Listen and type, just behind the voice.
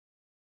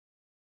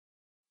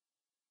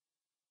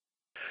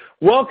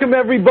Welcome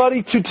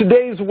everybody to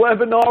today's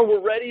webinar. We're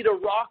ready to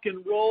rock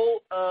and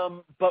roll,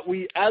 but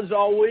we, as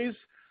always,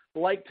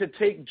 like to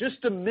take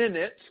just a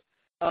minute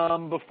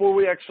before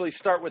we actually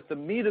start with the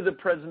meat of the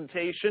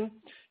presentation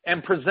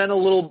and present a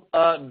little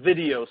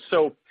video.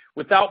 So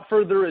without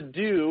further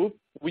ado,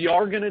 we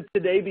are going to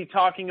today be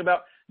talking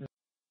about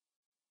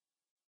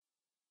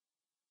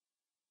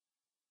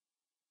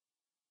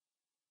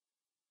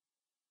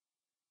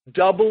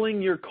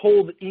doubling your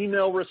cold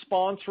email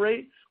response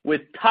rate with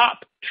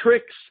top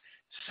tricks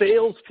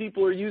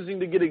salespeople are using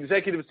to get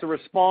executives to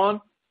respond.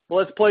 Well,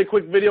 let's play a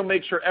quick video,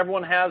 make sure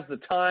everyone has the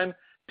time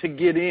to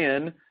get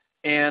in,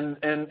 and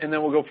then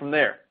we'll go from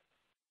there.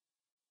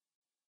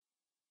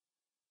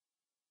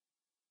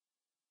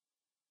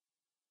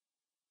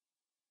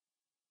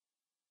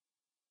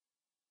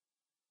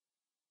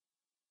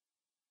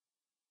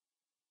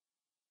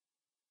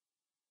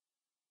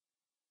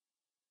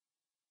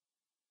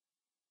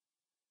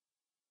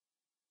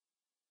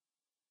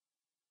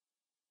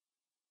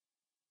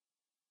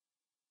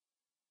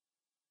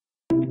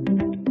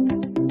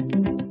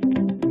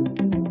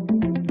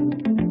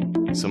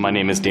 So my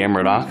name is Dan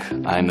Murdoch.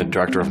 I'm the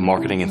Director of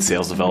Marketing and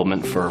Sales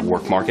Development for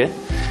WorkMarket.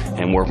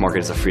 And WorkMarket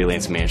is a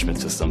freelance management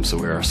system, so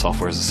we're a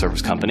software as a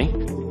service company.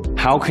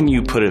 How can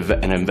you put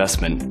an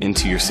investment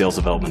into your sales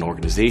development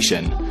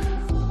organization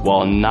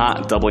while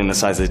not doubling the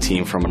size of the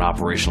team from an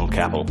operational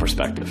capital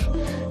perspective?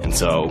 And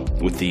so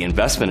with the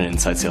investment in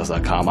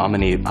InsideSales.com,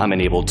 I'm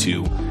enabled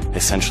to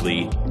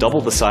essentially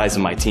double the size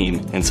of my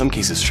team, in some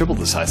cases triple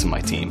the size of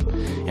my team,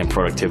 in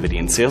productivity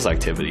and sales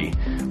activity,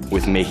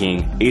 with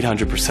making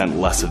 800%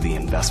 less of the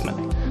investment.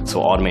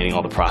 So automating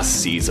all the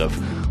processes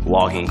of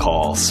logging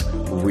calls,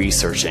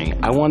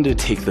 researching. I wanted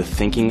to take the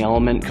thinking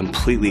element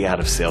completely out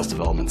of sales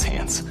development's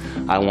hands.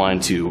 I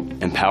wanted to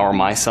empower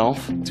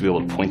myself to be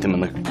able to point them in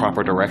the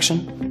proper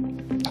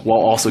direction, while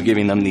also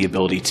giving them the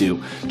ability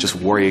to just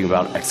worry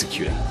about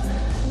executing.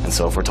 And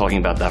so if we're talking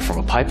about that from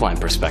a pipeline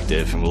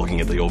perspective and we're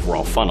looking at the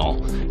overall funnel,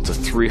 it's a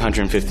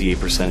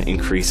 358%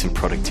 increase in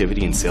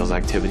productivity and sales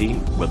activity,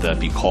 whether that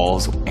be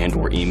calls and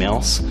or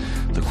emails.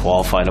 The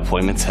qualified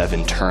appointments have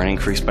in turn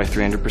increased by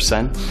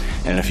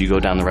 300%. And if you go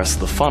down the rest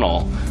of the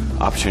funnel,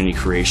 opportunity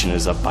creation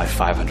is up by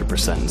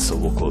 500%, and so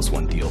we'll close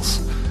won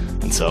deals.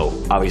 And so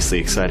obviously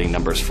exciting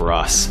numbers for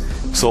us.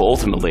 So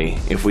ultimately,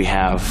 if we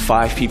have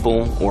 5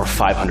 people or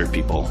 500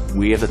 people,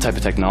 we have the type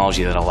of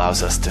technology that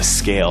allows us to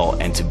scale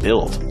and to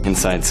build.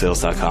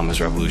 InsideSales.com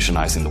is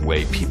revolutionizing the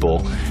way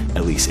people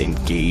at least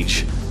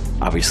engage,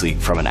 obviously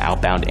from an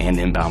outbound and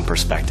inbound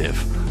perspective,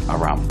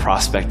 around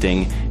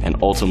prospecting and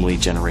ultimately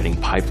generating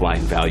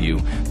pipeline value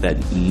that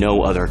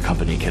no other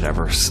company could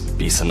ever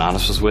be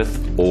synonymous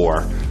with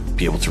or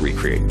be able to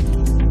recreate.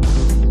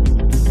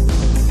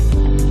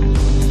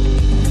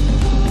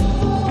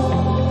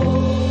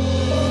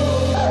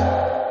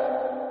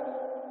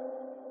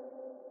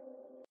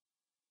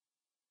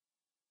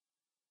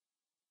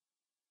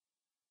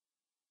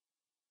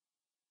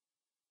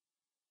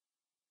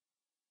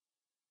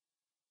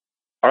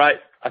 All right,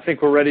 I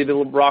think we're ready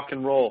to rock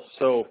and roll.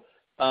 So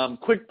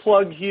quick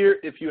plug here.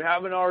 If you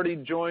haven't already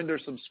joined or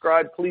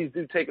subscribed, please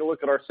do take a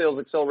look at our Sales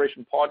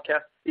Acceleration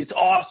podcast. It's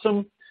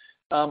awesome.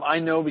 I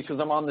know because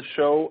I'm on the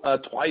show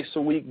twice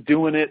a week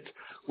doing it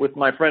with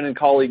my friend and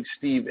colleague,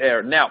 Steve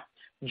Ayer. Now,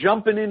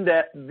 jumping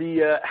into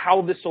the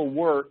how this will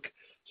work.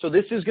 So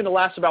this is going to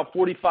last about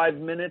 45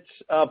 minutes.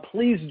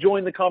 Please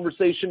join the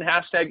conversation,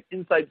 hashtag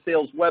Inside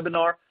Sales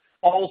Webinar.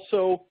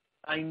 Also,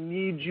 I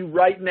need you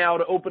right now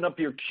to open up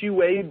your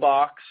QA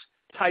box,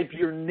 type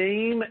your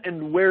name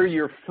and where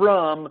you're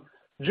from,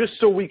 just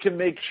so we can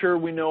make sure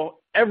we know,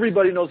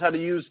 everybody knows how to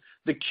use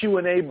the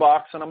Q&A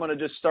box. And I'm going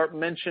to just start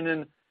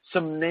mentioning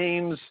some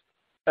names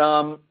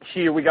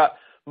here. We got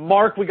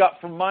Mark, we got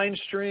from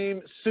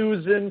Mindstream,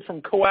 Susan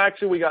from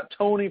Coaxia, we got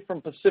Tony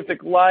from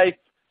Pacific Life,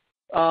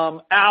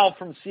 Al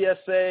from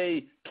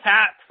CSA,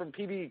 Kat from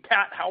PB.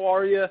 Kat, how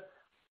are you?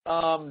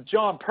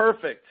 John,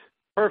 perfect.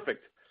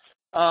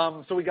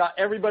 So we got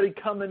everybody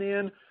coming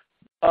in.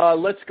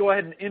 Let's go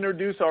ahead and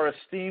introduce our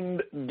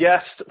esteemed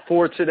guest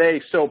for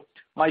today. So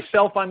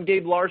myself, I'm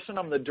Gabe Larson.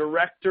 I'm the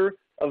Director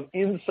of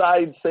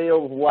Inside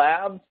Sales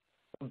Labs.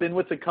 I've been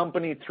with the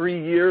company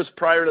 3 years.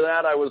 Prior to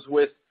that, I was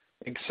with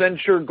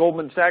Accenture,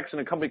 Goldman Sachs, and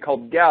a company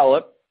called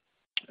Gallup.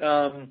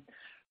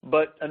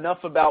 But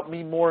enough about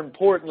me. More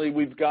importantly,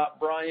 we've got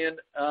Brian.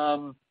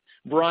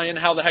 Brian,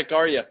 how the heck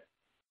are you?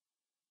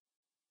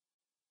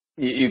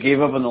 You gave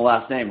up on the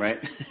last name, right?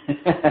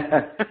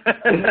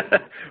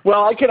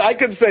 Well, I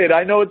can say it.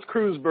 I know it's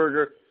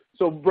Kreuzberger.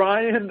 So,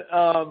 Brian,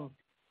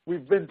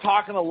 we've been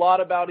talking a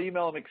lot about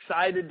email. I'm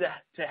excited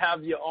to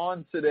have you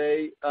on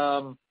today.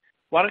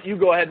 Why don't you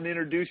go ahead and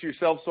introduce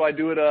yourself so I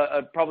do it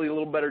probably a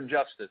little better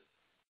justice?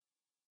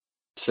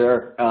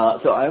 Sure.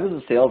 So I was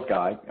a sales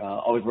guy.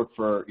 Always worked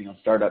for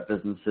startup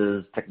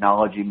businesses,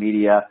 technology,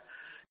 media,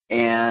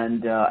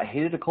 and I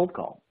hated a cold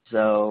call.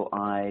 So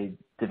I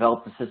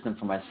developed a system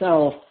for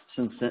myself.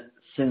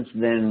 Since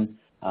then,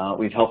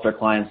 we've helped our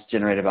clients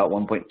generate about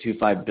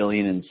 $1.25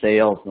 billion in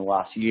sales in the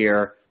last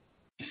year,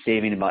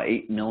 saving about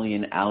 8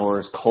 million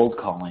hours cold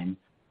calling.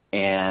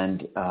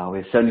 And we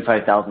have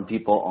 75,000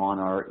 people on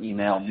our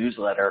email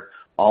newsletter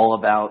all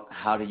about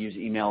how to use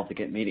email to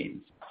get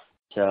meetings.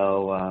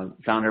 So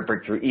Founder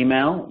Breakthrough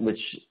Email, which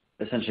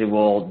essentially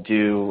will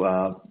do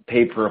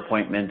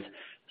pay-per-appointment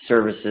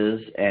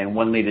services, and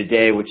One Lead a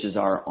Day, which is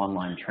our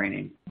online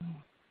training.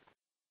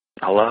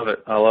 I love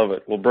it. I love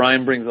it. Well,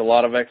 Brian brings a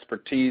lot of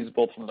expertise,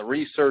 both from the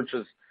research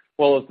as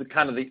well as the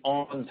kind of the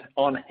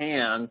on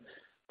hand.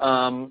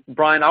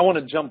 Brian, I want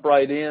to jump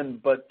right in,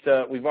 but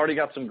we've already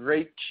got some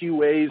great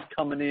QAs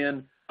coming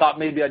in. Thought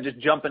maybe I'd just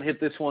jump and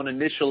hit this one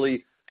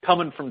initially.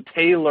 Coming from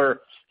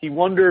Taylor, he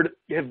wondered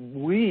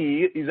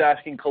he's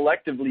asking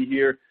collectively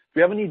here, do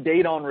we have any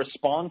data on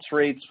response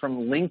rates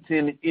from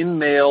LinkedIn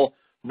InMail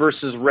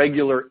versus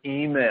regular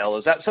email?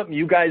 Is that something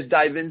you guys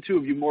dive into,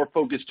 or are you more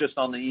focused just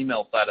on the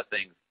email side of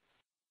things?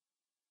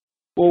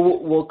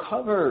 Well, we'll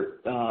cover,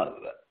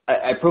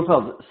 I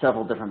profiled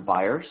several different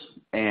buyers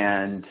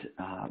and,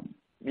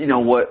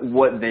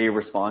 what they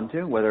respond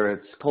to, whether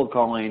it's cold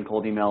calling,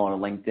 cold email, or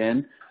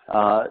LinkedIn.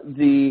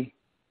 The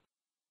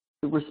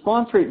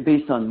response rate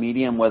based on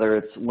medium, whether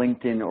it's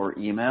LinkedIn or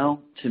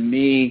email, to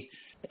me,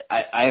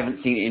 I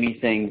haven't seen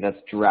anything that's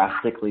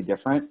drastically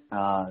different.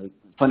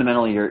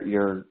 Fundamentally,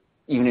 you're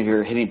even if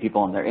you're hitting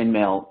people on their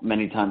InMail,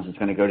 many times it's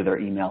going to go to their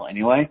email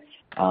anyway.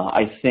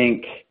 I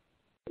think,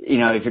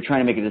 if you're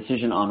trying to make a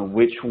decision on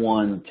which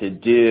one to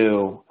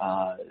do,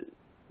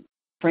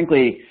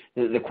 frankly,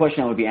 the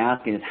question I would be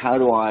asking is how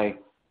do I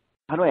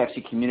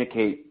actually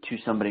communicate to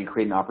somebody and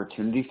create an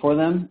opportunity for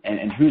them,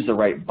 and who's the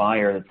right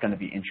buyer that's going to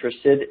be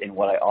interested in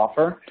what I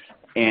offer,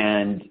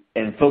 and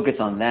focus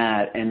on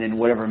that, and then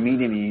whatever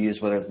medium you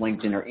use, whether it's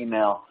LinkedIn or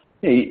email.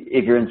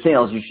 If you're in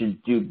sales, you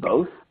should do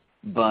both,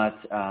 but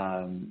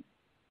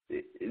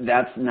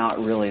that's not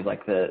really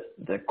like the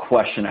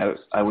question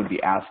I would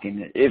be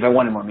asking if I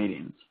wanted more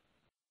meetings.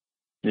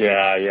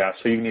 Yeah.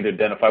 So you need to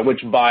identify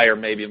which buyer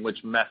maybe and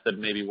which method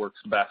maybe works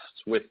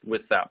best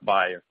with that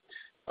buyer.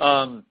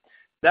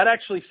 That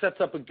actually sets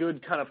up a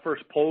good kind of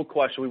first poll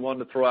question we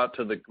wanted to throw out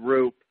to the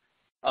group.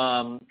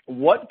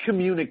 What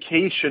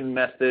communication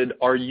method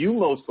are you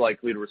most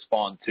likely to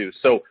respond to?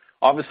 So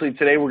obviously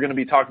today we're going to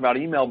be talking about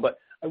email, but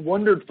I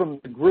wondered from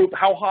the group,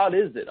 how hot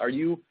is it? Are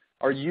you,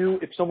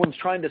 if someone's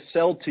trying to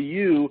sell to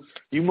you,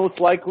 you most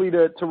likely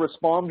to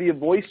respond via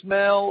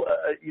voicemail,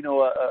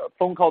 a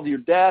phone call to your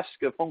desk,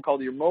 a phone call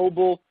to your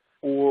mobile,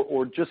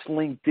 or just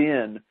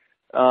LinkedIn?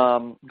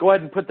 Go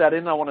ahead and put that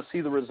in. I want to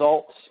see the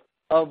results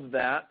of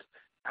that.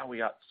 Now we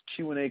got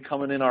Q&A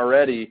coming in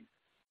already.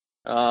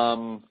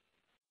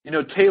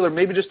 Taylor,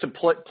 maybe just to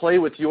play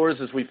with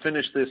yours as we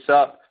finish this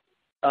up.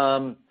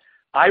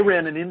 I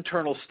ran an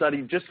internal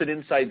study just at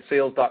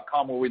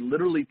InsideSales.com where we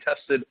literally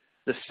tested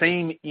the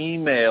same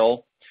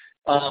email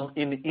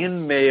in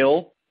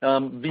InMail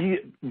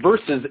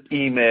versus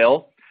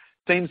email,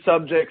 same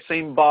subject,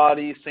 same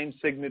body, same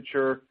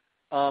signature.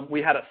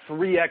 We had a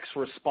 3x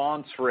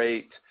response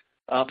rate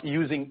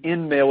using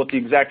InMail with the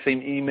exact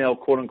same email,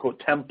 quote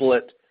unquote,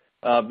 template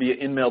via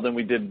InMail than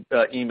we did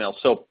email.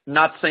 So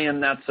not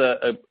saying that's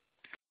a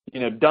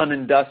done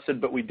and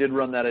dusted, but we did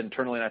run that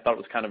internally, and I thought it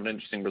was kind of an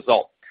interesting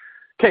result.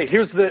 Okay,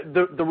 here's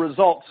the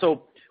result.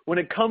 So when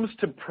it comes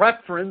to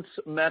preference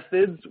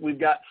methods, we've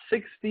got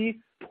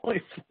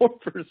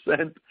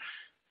 60.4%.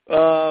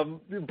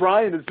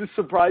 Brian, is this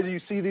surprising? You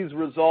see these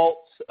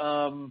results?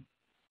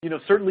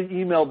 Certainly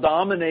email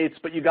dominates,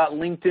 but you got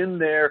LinkedIn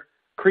there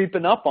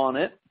creeping up on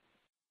it.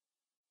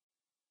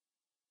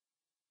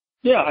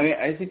 Yeah,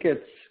 I think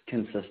it's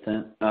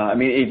consistent.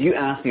 If you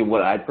ask me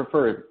what I'd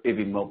prefer, it'd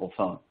be mobile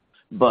phone.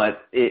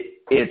 But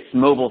it's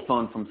mobile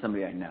phone from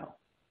somebody I know.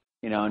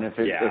 And if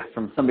it's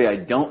from somebody I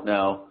don't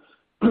know,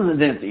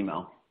 then it's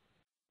email.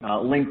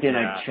 LinkedIn,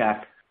 I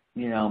check,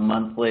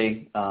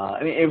 monthly.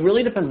 It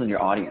really depends on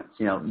your audience.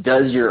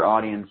 Does your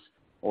audience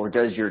or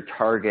does your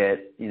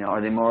target,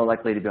 are they more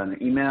likely to be on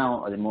their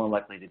email? Are they more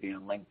likely to be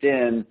on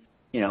LinkedIn?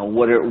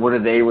 What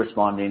are they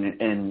responding,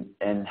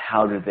 and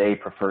how do they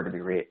prefer to be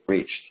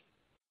reached?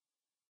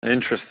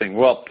 Interesting.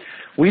 Well,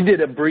 we did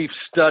a brief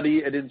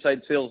study at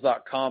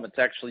InsideSales.com. It's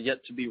actually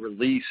yet to be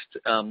released.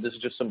 This is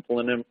just some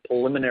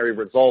preliminary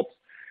results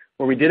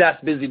where we did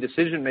ask busy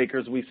decision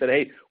makers. We said,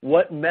 hey,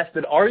 what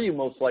method are you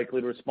most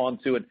likely to respond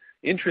to? And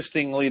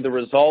interestingly, the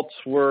results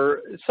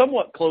were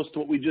somewhat close to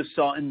what we just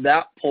saw in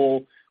that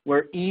poll,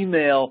 where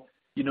email,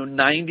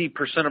 90%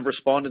 of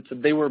respondents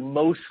said they were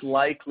most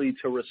likely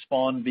to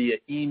respond via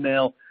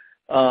email.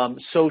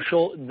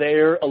 Social,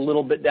 they're a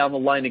little bit down the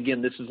line.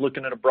 Again, this is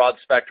looking at a broad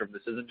spectrum.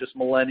 This isn't just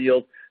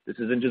millennials. This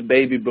isn't just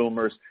baby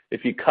boomers.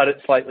 If you cut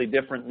it slightly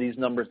different, these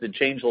numbers did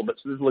change a little bit.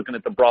 So this is looking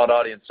at the broad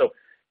audience. So,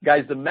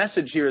 guys, the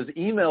message here is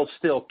email's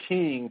still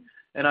king,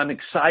 and I'm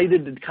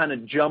excited to kind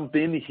of jump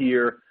in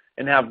here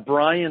and have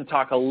Brian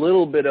talk a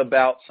little bit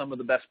about some of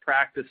the best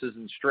practices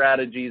and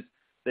strategies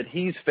that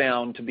he's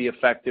found to be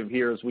effective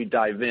here as we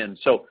dive in.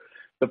 So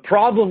the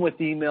problem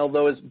with email,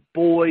 though, is,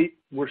 boy,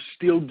 we're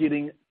still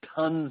getting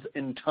tons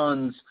and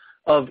tons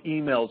of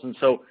emails. And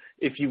so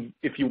if you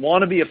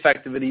want to be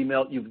effective at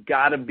email, you've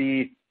got to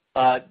be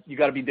you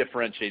got to be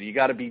differentiated. You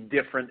got to be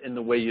different in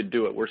the way you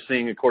do it. We're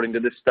seeing, according to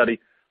this study,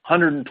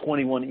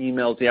 121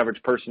 emails the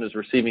average person is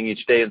receiving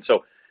each day. And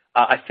so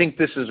I think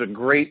this is a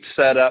great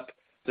setup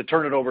to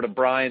turn it over to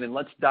Brian, and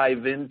let's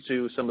dive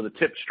into some of the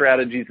tips,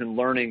 strategies, and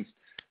learnings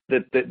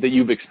that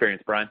you've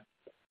experienced, Brian.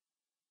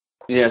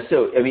 Yeah,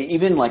 so, I mean,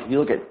 even like if you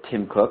look at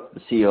Tim Cook, the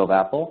CEO of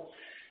Apple,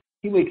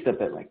 he wakes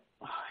up at like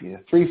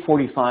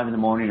 3:45 in the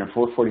morning or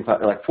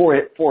 4:45, or like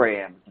 4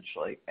 a.m.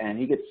 essentially, and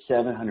he gets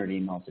 700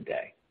 emails a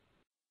day.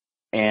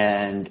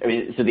 And I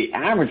mean, so the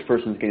average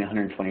person is getting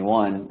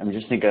 121. I mean,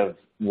 just think of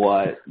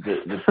what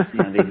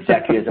the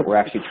executives that we're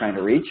actually trying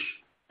to reach.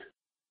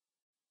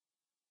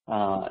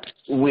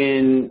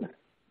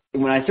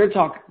 When I start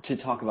to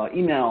talk about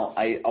email,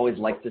 I always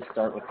like to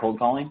start with cold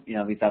calling. You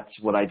know, because that's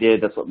what I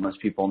did. That's what most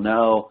people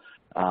know.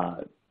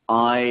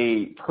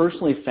 I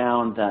personally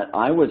found that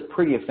I was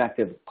pretty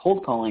effective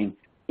cold calling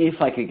if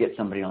I could get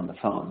somebody on the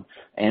phone.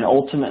 And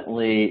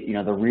ultimately, you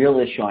know, the real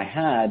issue I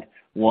had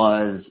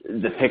was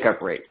the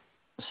pickup rate.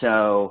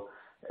 So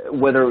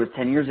whether it was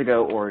 10 years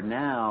ago or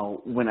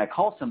now, when I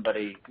call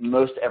somebody,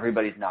 most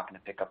everybody's not going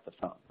to pick up the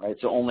phone, right?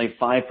 So only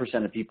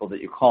 5% of people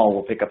that you call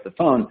will pick up the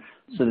phone.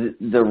 So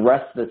the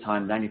rest of the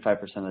time,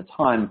 95% of the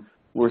time,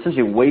 we're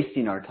essentially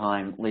wasting our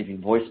time leaving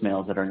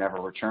voicemails that are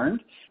never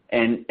returned.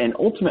 And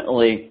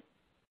ultimately,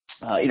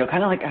 you know,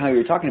 kind of like how you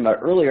were talking about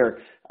earlier,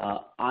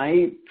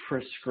 I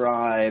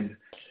prescribe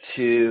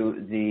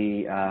to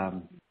the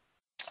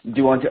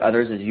do unto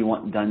others as you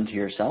want done to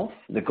yourself,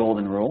 the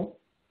golden rule.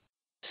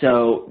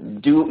 So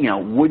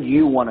would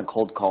you want a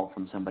cold call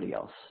from somebody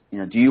else? You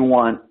know, do you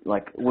want,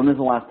 like, when was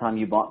the last time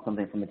you bought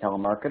something from a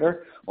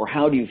telemarketer? Or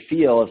how do you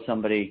feel if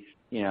somebody,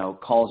 you know,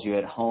 calls you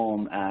at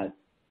home at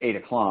 8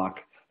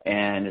 o'clock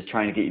and is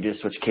trying to get you to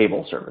switch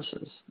cable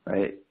services,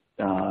 right?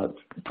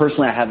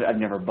 Personally, I've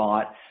never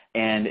bought,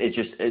 and it's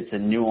just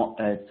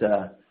annoying,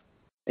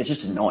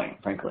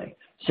 frankly.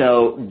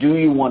 So do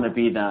you want to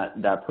be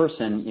that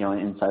person, you know,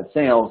 inside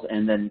sales?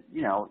 And then,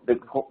 you know, the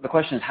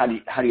question is, how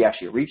do you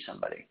actually reach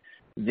somebody?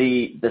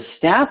 The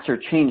stats are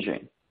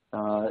changing,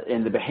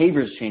 and the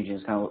behavior is changing.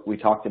 Is kind of what we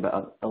talked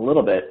about a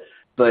little bit.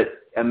 But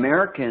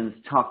Americans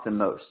talk the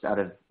most out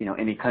of, you know,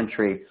 any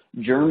country.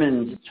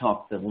 Germans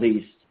talk the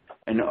least,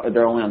 and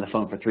they're only on the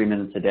phone for 3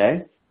 minutes a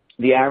day.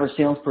 The average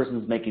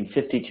salesperson is making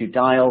 52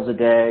 dials a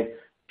day.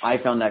 I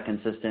found that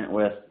consistent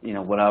with, you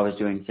know, what I was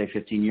doing, say,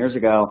 15 years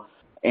ago,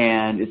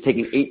 and it's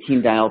taking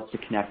 18 dials to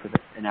connect with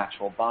an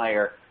actual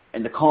buyer,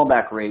 and the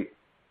callback rate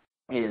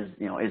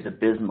is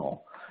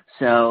abysmal.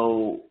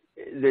 So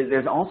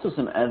there's also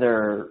some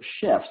other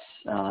shifts.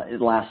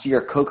 Last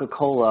year,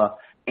 Coca-Cola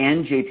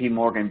and J.P.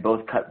 Morgan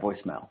both cut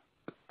voicemail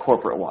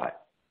corporate-wide.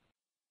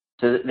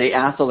 So they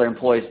asked all their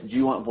employees, do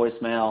you want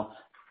voicemail?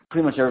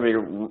 Pretty much everybody,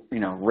 you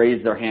know,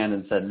 raised their hand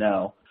and said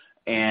no.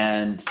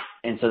 And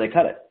so they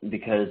cut it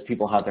because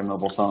people have their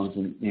mobile phones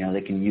and, you know,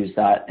 they can use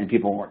that, and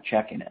people weren't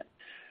checking it.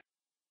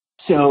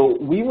 So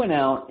we went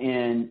out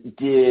and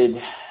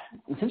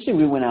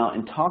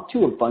talked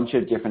to a bunch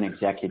of different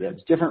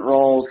executives, different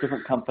roles,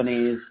 different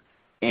companies,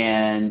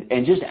 and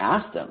just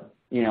asked them,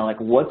 you know, like,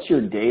 what's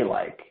your day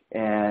like?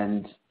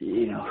 And,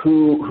 you know,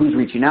 who's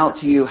reaching out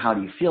to you? How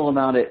do you feel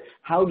about it?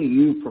 How do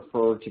you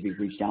prefer to be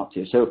reached out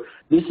to? So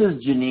this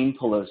is Janine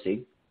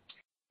Pelosi,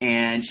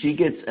 and she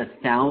gets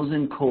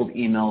 1,000 cold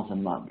emails a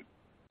month,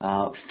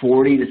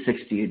 40 to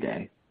 60 a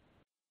day,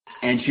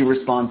 and she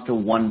responds to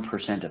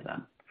 1% of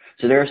them.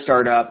 So they're a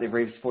startup. They've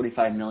raised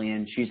 $45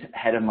 million. She's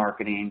head of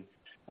marketing.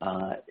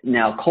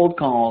 Now, cold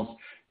calls,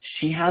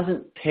 she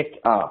hasn't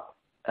picked up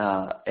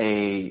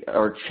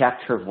or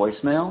checked her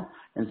voicemail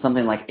in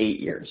something like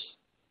 8 years.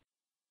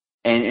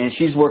 And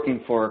she's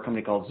working for a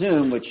company called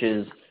Zoom, which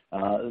is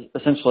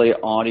essentially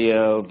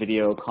audio,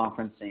 video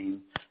conferencing.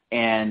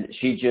 And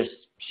she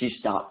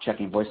stopped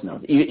checking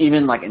voicemails.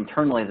 Even like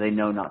internally, they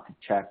know not to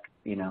check,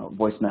 you know,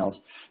 voicemails.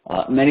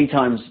 Many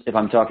times, if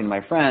I'm talking to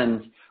my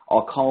friends,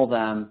 I'll call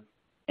them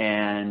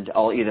and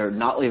I'll either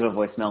not leave a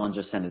voicemail and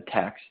just send a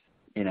text,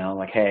 you know,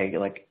 like, hey,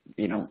 like,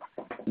 you know,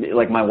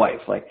 like my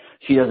wife, like,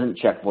 she doesn't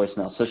check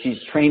voicemail. So she's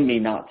trained me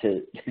not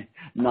to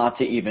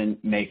even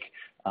make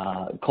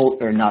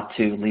not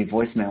to leave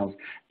voicemails.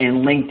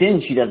 And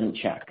LinkedIn, she doesn't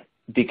check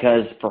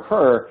because for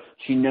her,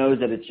 she knows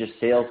that it's just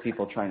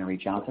salespeople trying to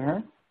reach out to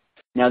her.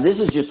 Now, this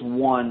is just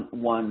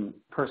one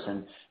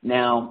person.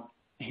 Now,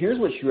 here's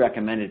what she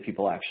recommended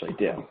people actually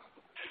do.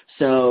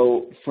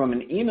 So from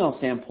an email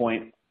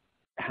standpoint,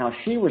 how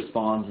she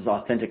responds is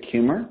authentic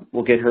humor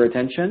will get her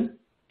attention,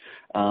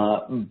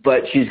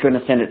 but she's going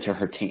to send it to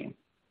her team.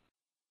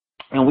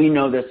 And we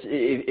know this,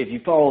 if you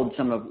followed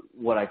some of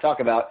what I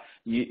talk about,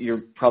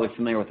 you're probably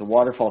familiar with the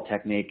waterfall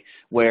technique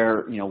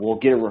where, you know, we'll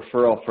get a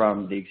referral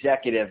from the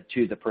executive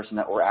to the person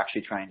that we're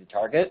actually trying to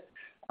target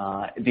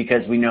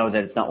because we know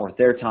that it's not worth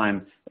their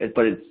time,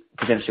 but it's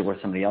potentially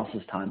worth somebody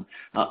else's time.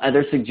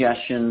 Other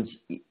suggestions,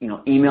 you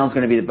know, email is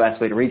going to be the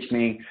best way to reach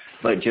me,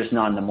 but just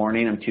not in the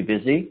morning. I'm too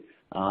busy.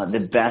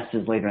 The best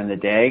is later in the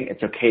day.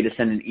 It's okay to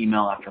send an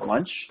email after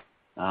lunch.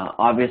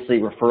 Obviously,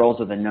 referrals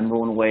are the number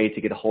one way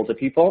to get a hold of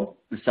people.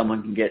 If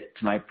someone can get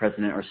to my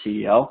president or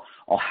CEO,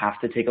 I'll have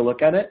to take a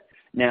look at it.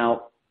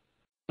 Now,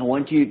 I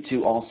want you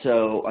to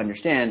also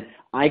understand,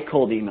 I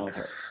cold emailed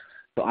her.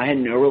 So I had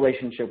no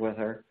relationship with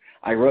her.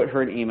 I wrote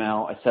her an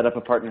email. I set up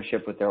a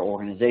partnership with their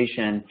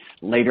organization.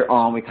 Later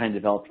on, we kind of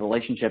developed a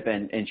relationship,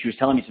 and she was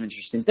telling me some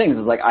interesting things. It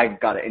was like, I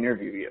got to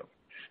interview you.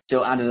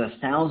 So out of the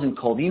 1,000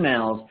 cold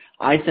emails,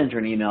 I sent her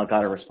an email,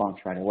 got a response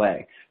right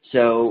away.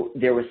 So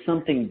there was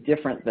something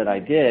different that I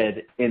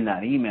did in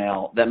that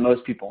email that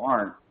most people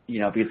aren't,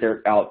 because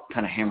they're out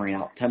kind of hammering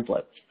out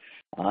templates.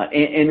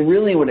 And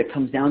really what it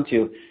comes down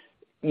to,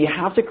 you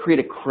have to create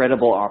a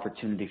credible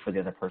opportunity for the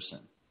other person.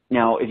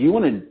 Now, if you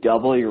want to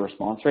double your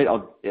response rate,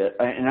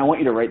 and I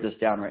want you to write this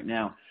down right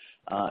now,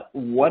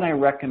 what I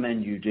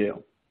recommend you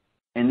do,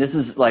 and this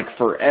is like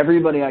for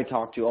everybody I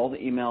talk to, all the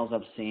emails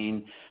I've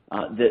seen,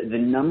 the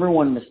number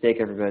one mistake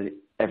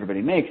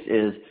everybody makes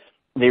is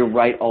they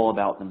write all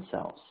about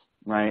themselves,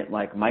 right?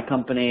 Like my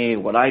company,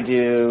 what I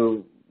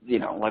do,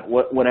 like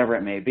whatever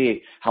it may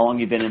be, how long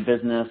you've been in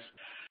business,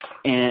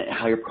 and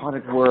how your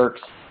product works,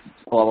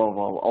 blah, blah,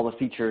 blah, all the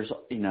features,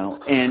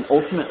 and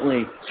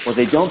ultimately what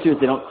they don't do is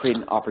they don't create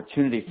an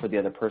opportunity for the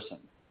other person.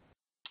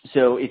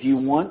 So if you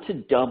want to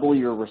double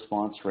your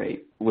response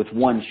rate with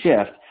one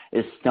shift,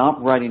 is stop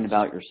writing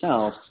about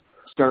yourself,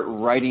 start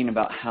writing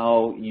about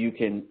how you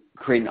can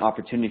create an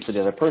opportunity for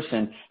the other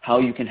person, how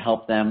you can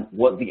help them,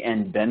 what the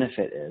end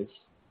benefit is,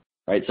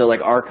 right? So like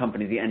our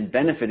company, the end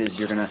benefit is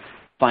you're going to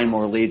find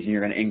more leads and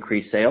you're going to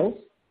increase sales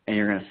and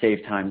you're going to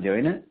save time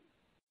doing it.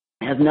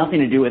 It has nothing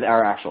to do with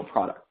our actual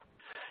product.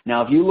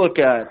 Now, if you look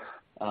at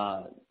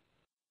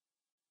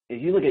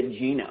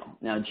Gino,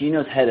 now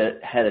Gino's head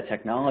of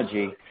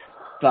technology,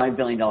 $5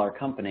 billion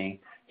company,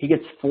 he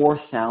gets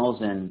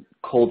 4,000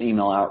 cold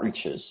email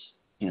outreaches,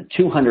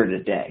 200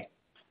 a day.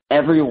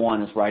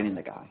 Everyone is writing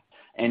the guy,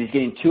 and he's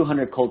getting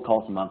 200 cold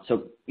calls a month.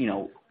 So,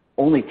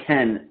 only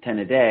 10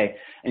 a day,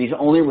 and he's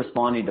only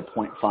responding to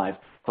 0.5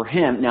 for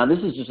him. Now, this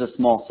is just a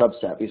small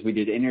subset because we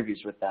did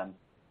interviews with them.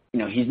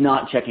 He's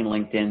not checking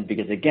LinkedIn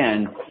because,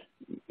 again,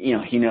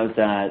 he knows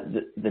that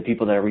the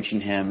people that are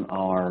reaching him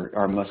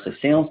are mostly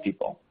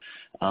salespeople.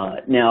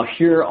 Now,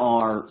 here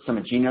are some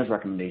of Gino's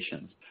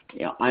recommendations.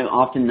 I'm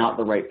often not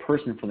the right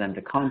person for them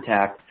to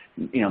contact.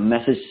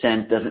 Message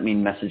sent doesn't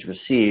mean message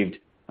received.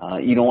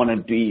 You don't want to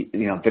be,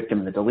 victim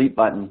of the delete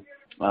button.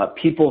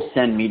 People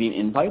send meeting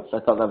invites. I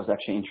thought that was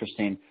actually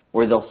interesting,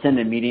 where they'll send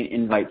a meeting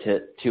invite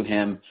to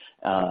him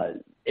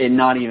and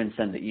not even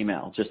send the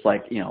email, just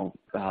like,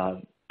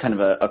 kind of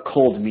a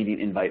cold meeting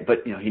invite, but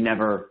he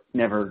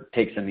never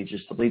takes them, he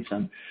just deletes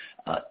them.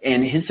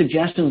 And his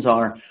suggestions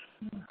are,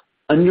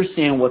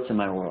 understand what's in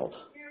my world.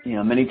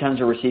 Many times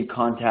I receive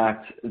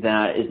contact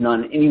that is not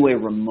in any way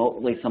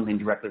remotely something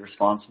directly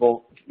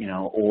responsible,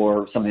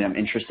 or something I'm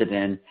interested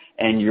in,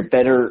 and you're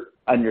better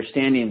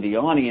understanding the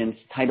audience.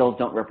 Titles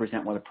don't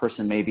represent what a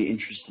person may be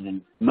interested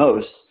in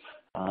most,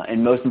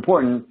 and most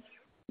important,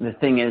 the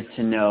thing is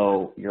to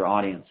know your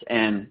audience.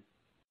 And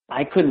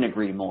I couldn't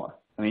agree more.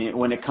 I mean,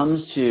 when it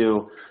comes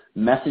to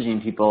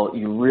messaging people,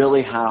 you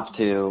really have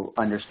to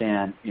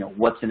understand,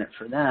 what's in it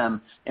for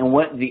them and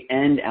what the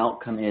end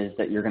outcome is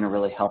that you're going to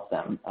really help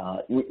them.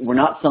 We're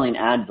not selling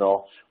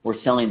Advil. We're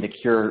selling the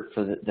cure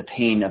for the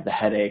pain of the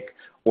headache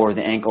or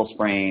the ankle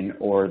sprain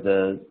or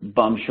the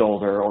bum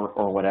shoulder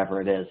or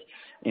whatever it is.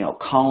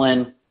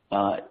 Colin,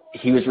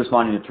 he was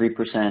responding to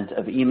 3%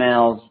 of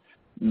emails.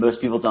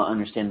 Most people don't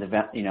understand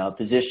the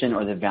position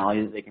or the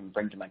value that they can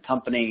bring to my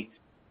company.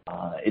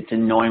 It's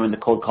annoying when the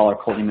cold call or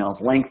cold email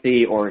is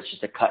lengthy or it's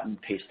just a cut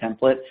and paste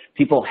template.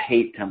 People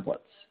hate templates,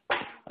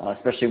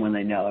 especially when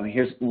they know. I mean,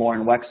 here's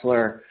Lauren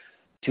Wexler,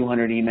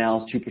 200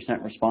 emails,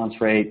 2% response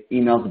rate.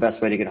 Email is the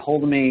best way to get a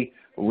hold of me.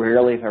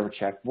 Rarely, if I ever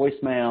check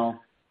voicemail.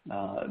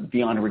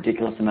 Beyond a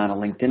ridiculous amount of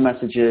LinkedIn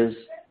messages.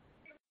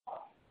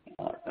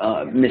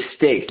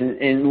 Mistakes.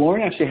 And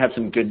Lauren actually had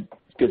some good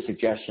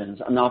suggestions.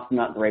 I'm often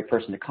not the right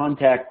person to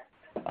contact.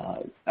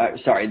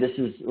 Sorry,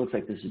 looks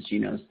like this is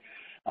Gino's.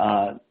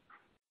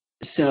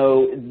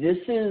 So this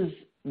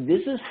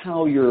is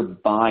how your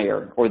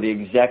buyer or the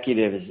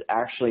executive is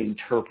actually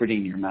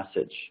interpreting your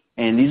message.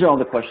 And these are all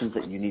the questions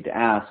that you need to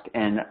ask.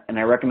 And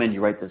I recommend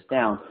you write this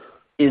down.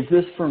 Is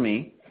this for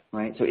me?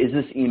 Right? So is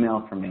this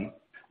email for me?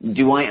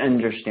 Do I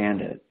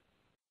understand it?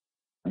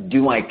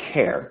 Do I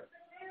care?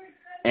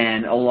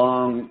 And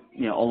along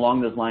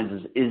those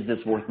lines is this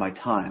worth my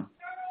time?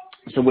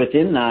 So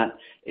within that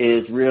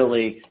is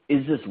really,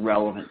 is this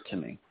relevant to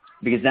me?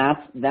 Because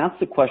that's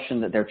the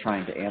question that they're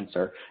trying to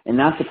answer, and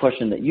that's the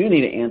question that you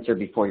need to answer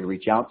before you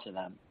reach out to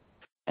them.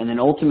 And then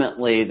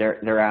ultimately,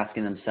 they're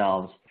asking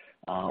themselves,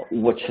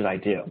 what should I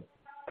do?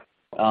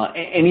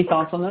 Any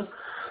thoughts on this?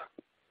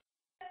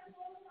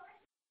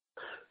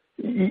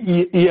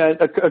 Yeah,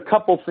 a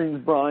couple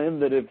things, Brian,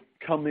 that have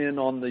come in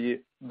on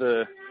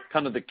the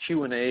kind of the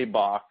Q&A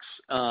box.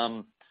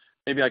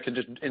 Maybe I could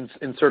just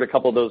insert a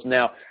couple of those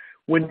now.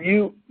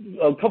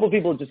 A couple of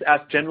people just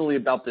asked generally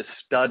about this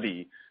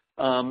study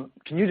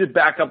Can you just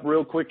back up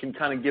real quick and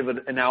kind of give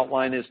an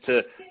outline as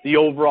to the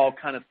overall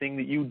kind of thing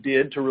that you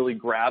did to really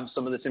grab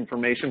some of this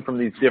information from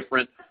these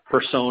different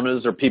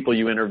personas or people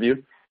you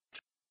interviewed?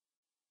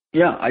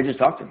 Yeah, I just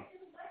talked to them.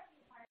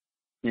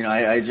 You know,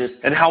 I just...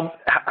 And how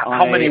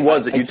many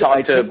was it? You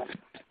talked to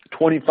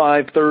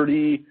 25,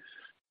 30?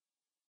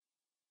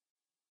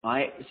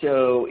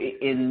 So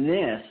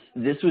in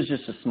this was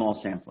just a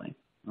small sampling,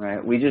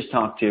 right? We just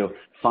talked to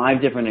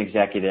 5 different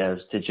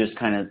executives to just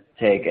kind of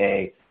take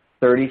a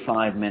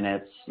 35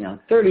 minutes,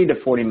 30 to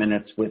 40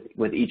 minutes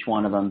with each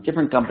one of them,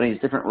 different companies,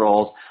 different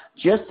roles,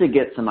 just to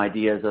get some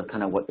ideas of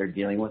kind of what they're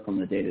dealing with on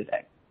the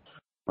day-to-day,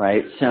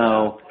 right?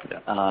 So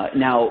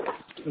now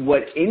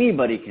what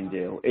anybody can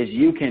do is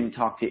you can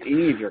talk to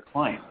any of your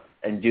clients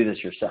and do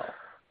this yourself,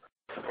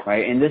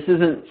 right? And this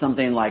isn't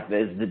something like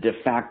this, the de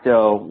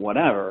facto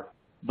whatever,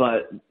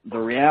 but the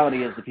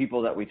reality is the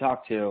people that we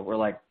talk to, we're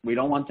like, we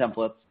don't want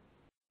templates.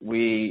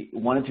 We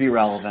want it to be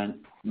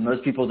relevant.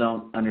 Most people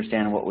don't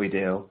understand what we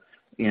do.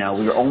 We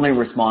were only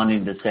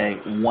responding to, say,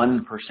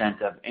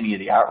 1% of any of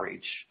the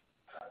outreach.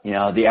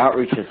 The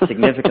outreach has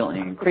significantly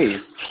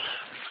increased,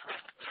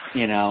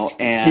 and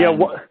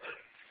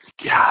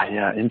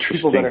interesting.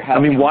 People that are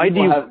having,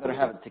 better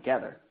have it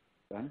together.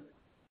 Right?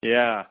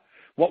 Yeah.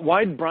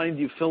 Why, Brian,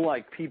 do you feel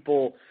like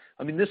people,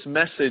 this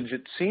message,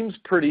 it seems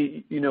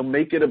pretty,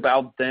 make it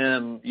about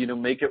them,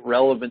 make it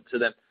relevant to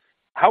them.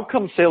 How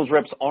come sales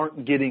reps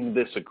aren't getting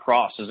this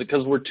across? Is it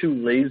because we're too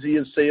lazy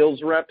as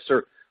sales reps,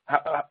 or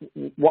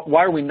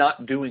why are we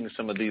not doing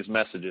some of these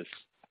messages?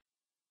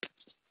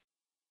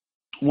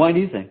 Why do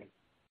you think?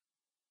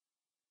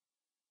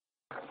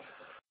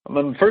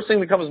 The first thing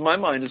that comes to my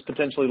mind is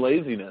potentially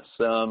laziness.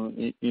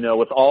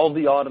 With all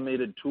the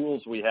automated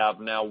tools we have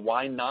now,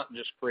 why not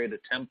just create a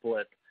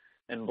template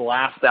and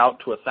blast out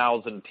to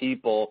 1,000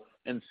 people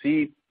and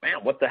see,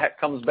 man, what the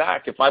heck comes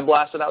back? If I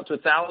blast it out to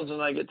 1,000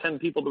 and I get 10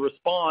 people to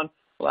respond,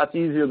 well, that's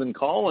easier than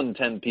calling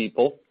 10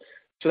 people.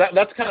 So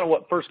that's kind of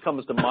what first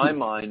comes to my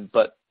mind,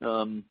 but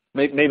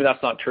maybe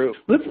that's not true.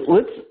 Let's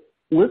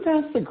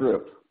ask the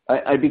group.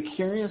 I'd be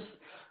curious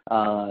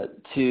I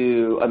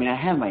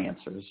have my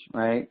answers,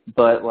 right?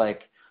 But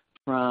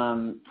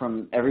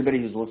from everybody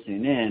who's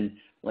listening in,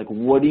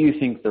 what do you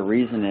think the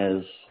reason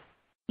is,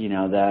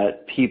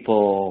 that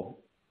people,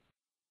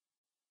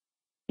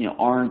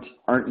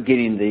 aren't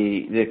getting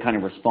the kind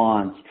of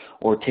response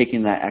or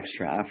taking that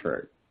extra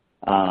effort?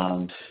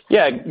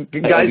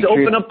 Guys,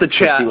 open up the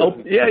chat.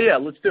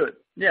 Let's do it.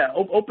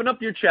 Open up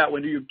your chat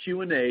window, your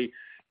Q&A.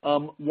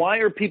 Why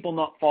are people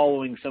not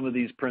following some of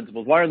these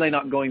principles? Why are they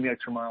not going the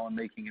extra mile and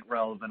making it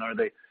relevant?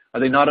 Are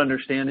they not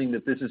understanding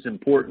that this is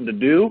important to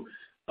do?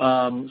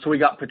 So we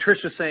got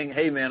Patricia saying,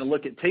 hey, man,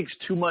 look, it takes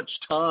too much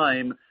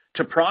time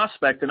to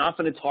prospect, and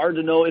often it's hard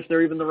to know if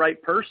they're even the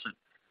right person.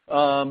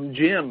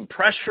 Jim,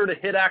 pressure to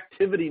hit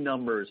activity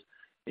numbers.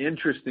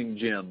 Interesting,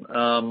 Jim.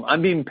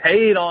 I'm being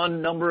paid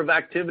on number of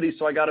activities,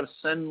 so I got to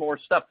send more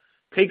stuff.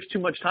 Takes too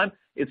much time.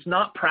 It's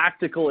not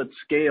practical at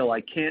scale.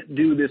 I can't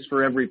do this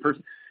for every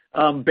person.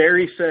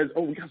 Barry says,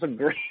 we got some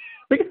great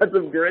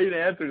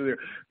answers here.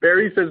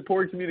 Barry says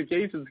poor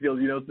communication skills.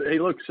 Hey,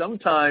 look,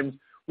 sometimes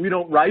we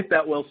don't write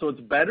that well, so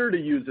it's better to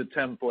use a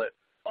template.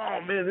 Oh,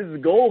 man, this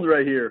is gold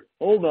right here.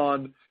 Hold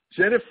on.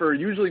 Jennifer,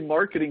 usually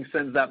marketing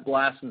sends that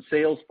blast and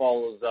sales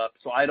follows up,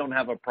 so I don't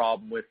have a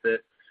problem with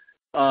it.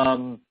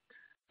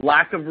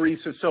 Lack of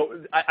research. So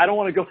I don't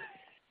want to go.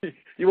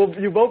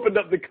 You've opened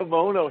up the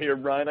kimono here,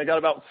 Brian. I got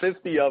about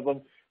 50 of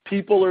them.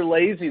 People are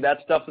lazy.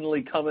 That's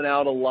definitely coming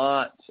out a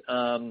lot.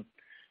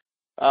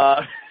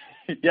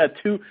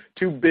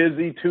 Too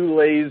busy, too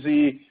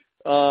lazy.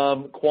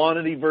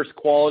 Quantity versus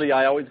quality.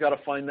 I always got to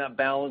find that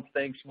balance.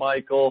 Thanks,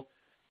 Michael.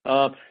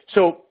 You're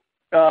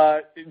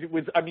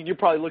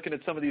probably looking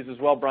at some of these as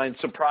well, Brian.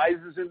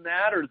 Surprises in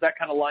that, or does that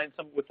kind of line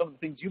with some of the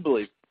things you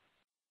believe?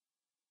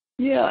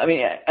 Yeah,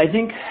 I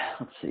think,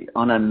 let's see,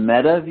 on a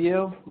meta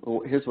view,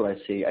 here's what I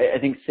see. I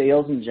think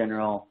sales in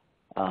general,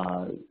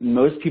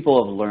 most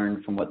people have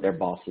learned from what their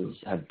bosses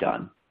have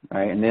done,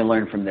 right? And they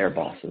learn from their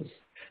bosses.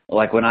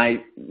 Like when I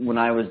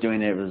was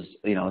doing it,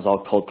 it was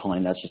all cold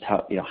calling. That's just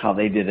how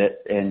they did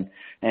it. And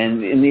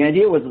the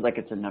idea was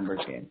it's a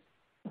numbers game.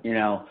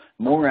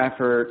 More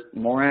effort,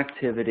 more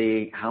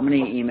activity, how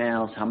many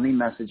emails, how many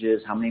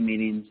messages, how many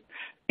meetings.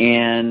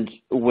 And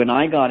when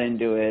I got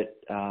into it,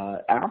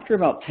 after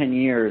about 10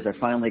 years, I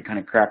finally kind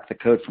of cracked the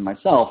code for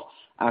myself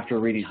after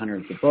reading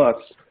hundreds of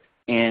books.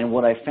 And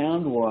what I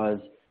found was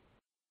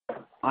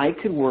I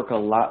could work a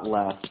lot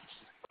less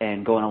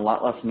and go on a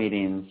lot less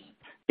meetings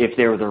if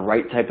they were the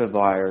right type of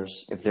buyers,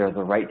 if they were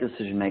the right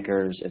decision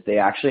makers, if they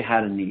actually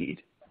had a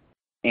need,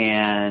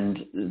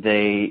 and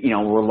they,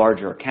 were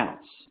larger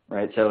accounts,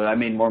 right? So I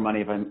made more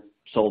money if I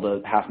sold a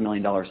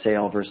 $500,000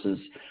 sale versus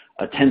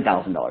a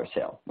 $10,000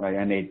 sale, right?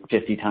 I made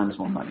 50 times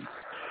more money.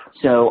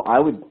 So I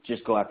would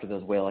just go after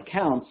those whale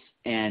accounts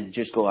and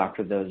just go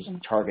after those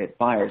target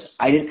buyers.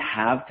 I didn't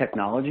have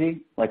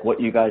technology like what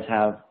you guys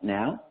have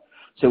now.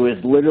 So it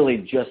was literally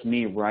just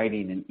me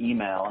writing an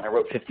email, and I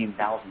wrote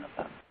 15,000 of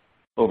them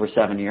over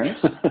 7 years.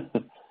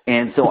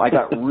 And so I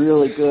got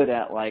really good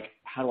at, like,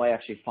 how do I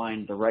actually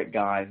find the right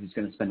guy who's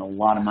going to spend a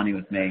lot of money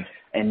with me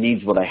and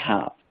needs what I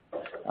have.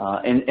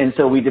 And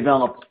so we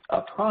developed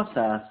a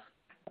process,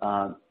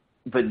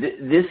 but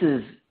this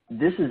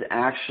is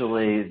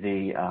actually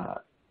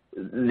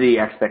the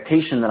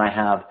expectation that I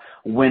have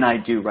when I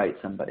do write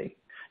somebody.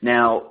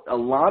 Now, a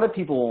lot of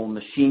people will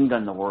machine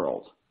gun the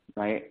world,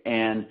 right?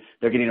 And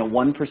they're getting a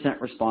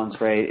 1% response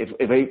rate.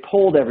 If I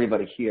polled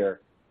everybody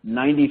here,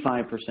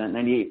 95%,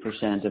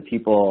 98% of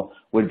people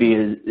would be,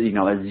 a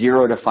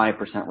 0 to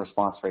 5%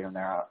 response rate on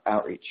their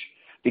outreach,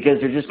 because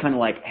they're just kind of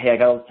like, hey, I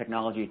got all this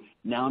technology,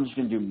 now I'm just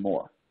going to do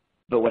more.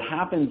 But what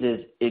happens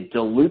is it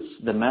dilutes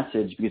the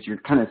message, because you're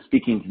kind of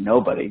speaking to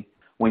nobody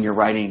when you're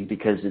writing,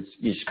 because it's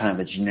just kind of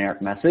a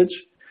generic message,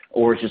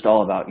 or it's just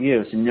all about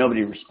you, so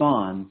nobody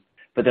responds.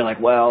 But they're like,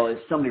 well, if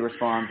somebody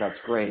responds, that's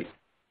great.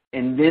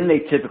 And then they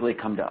typically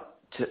come to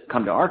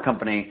our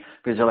company,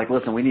 because they're like,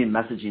 listen, we need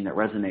messaging that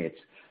resonates.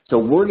 So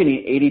we're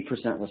getting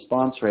 80%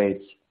 response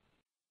rates.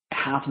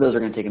 Half of those are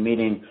going to take a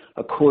meeting.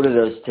 A quarter of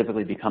those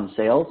typically become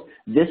sales.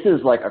 This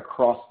is like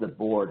across the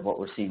board what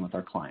we're seeing with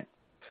our clients.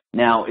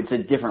 Now, it's a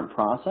different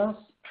process,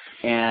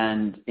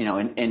 and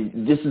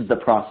this is the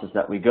process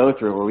that we go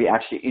through, where we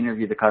actually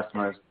interview the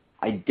customers,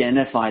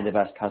 identify the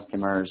best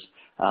customers,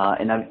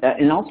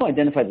 and also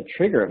identify the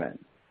trigger event.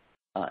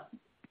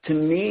 To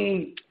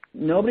me,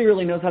 nobody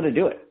really knows how to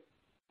do it.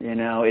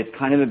 It's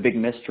kind of a big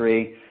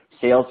mystery.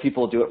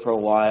 Salespeople do it for a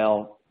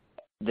while.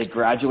 They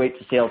graduate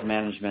to sales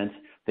management.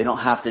 They don't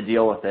have to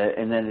deal with it,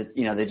 and then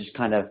they just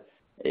kind of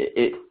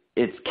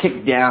it's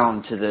kicked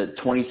down to the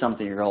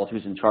 20-something-year-old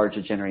who's in charge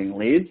of generating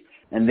leads,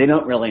 and they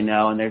don't really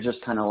know, and they're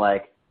just kind of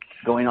like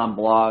going on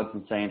blogs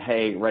and saying,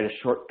 hey, write a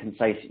short,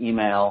 concise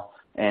email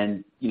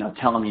and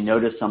tell them you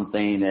noticed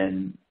something,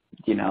 and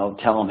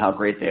tell them how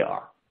great they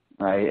are,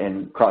 right?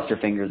 And cross your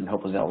fingers and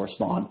hopefully they'll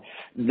respond.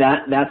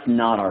 That's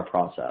not our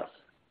process.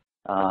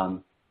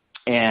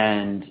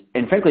 And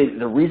frankly,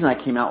 the reason I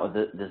came out with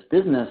this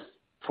business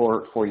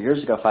 4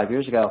 years ago, 5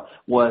 years ago,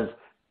 was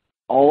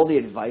all the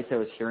advice I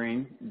was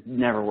hearing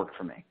never worked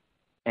for me.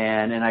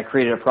 And I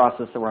created a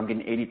process where I'm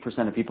getting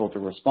 80% of people to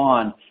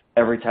respond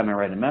every time I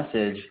write a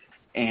message.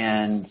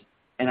 And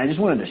I just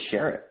wanted to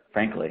share it,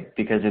 frankly,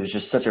 because it was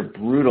just such a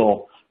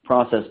brutal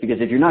process.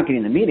 Because if you're not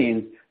getting the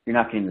meetings, you're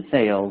not getting the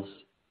sales,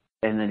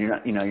 and then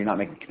you're not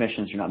making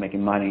commissions, you're not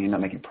making money, you're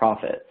not making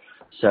profit.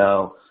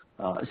 So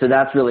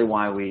that's really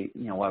why we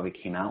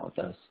came out with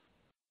this.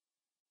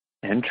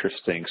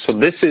 Interesting. So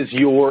this is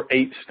your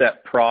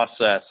 8-step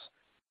process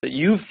that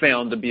you've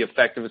found to be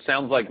effective. It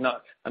sounds like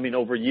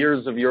over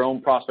years of your own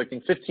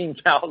prospecting,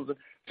 15,000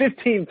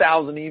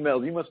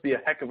 emails. You must be a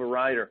heck of a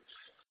writer.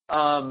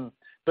 But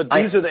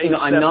these are the 8 steps.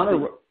 I'm not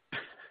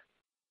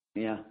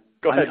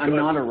Go ahead. I'm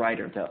not a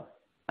writer, though.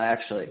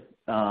 Actually,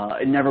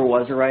 I never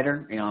was a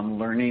writer. I'm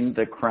learning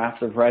the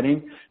craft of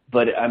writing,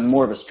 but I'm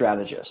more of a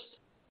strategist.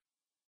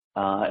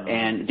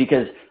 And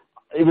because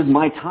it was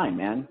my time,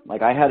 man.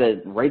 Like, I had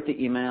to write the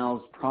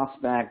emails,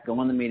 prospect, go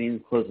on the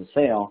meetings, close the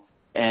sale,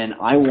 and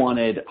I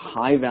wanted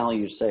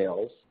high-value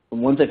sales.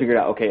 And once I figured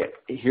out, okay,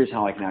 here's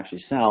how I can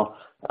actually sell,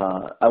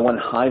 I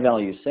wanted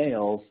high-value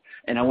sales,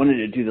 and I wanted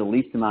to do the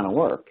least amount of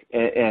work.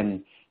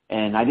 And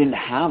I didn't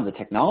have the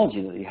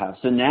technology that you have.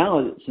 So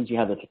now, since you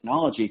have the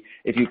technology,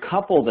 if you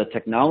couple the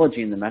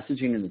technology and the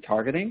messaging and the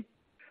targeting,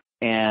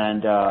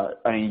 and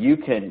you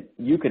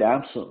could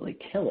absolutely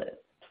kill it.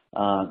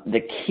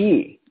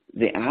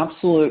 The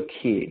absolute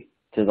key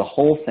to the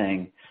whole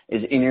thing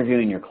is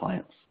interviewing your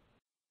clients.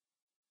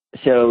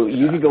 So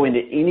you could go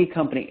into any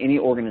company, any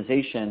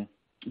organization,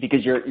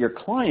 because your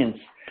clients,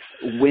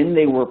 when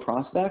they were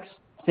prospects,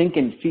 think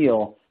and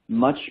feel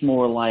much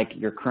more like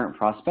your current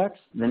prospects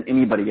than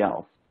anybody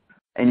else.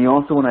 And you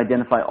also want to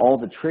identify all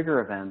the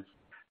trigger events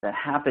that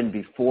happened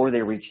before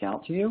they reached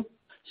out to you,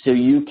 so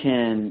you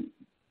can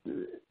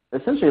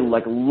essentially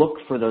look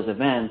for those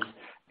events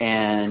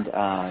and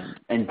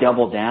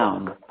double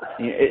down.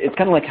 It's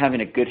kind of like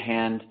having a good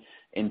hand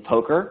in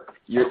poker.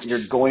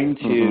 You're going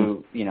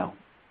to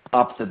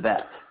up the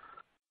bet.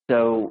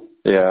 So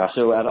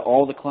out of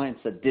all the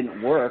clients that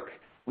didn't work,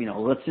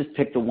 let's just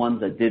pick the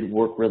ones that did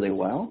work really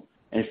well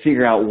and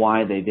figure out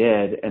why they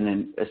did, and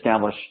then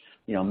establish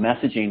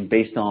messaging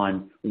based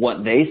on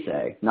what they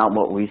say, not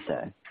what we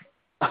say.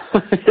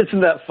 Isn't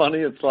that funny?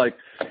 It's like,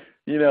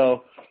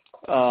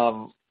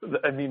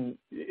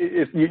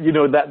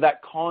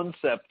 that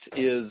concept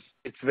is,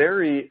 it's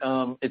very,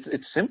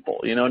 it's simple,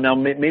 now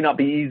may not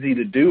be easy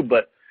to do,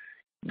 but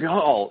you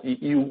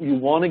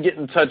want to get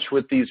in touch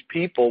with these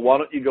people. Why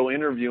don't you go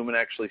interview them and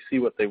actually see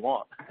what they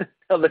want?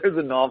 Now, there's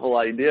a novel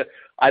idea.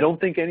 I don't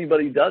think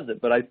anybody does it,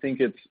 but I think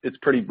it's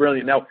pretty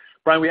brilliant. Now,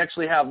 Brian, we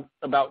actually have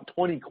about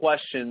 20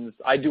 questions.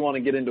 I do want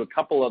to get into a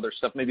couple other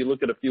stuff, maybe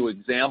look at a few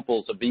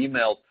examples of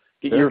emails,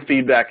 get your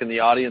feedback and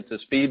the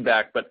audience's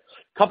feedback. But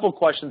a couple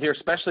questions here,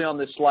 especially on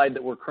this slide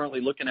that we're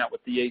currently looking at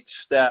with the 8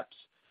 steps.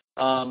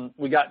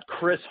 We got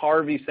Chris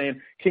Harvey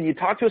saying, can you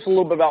talk to us a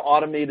little bit about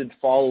automated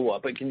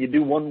follow-up? And can you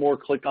do one more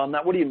click on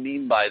that? What do you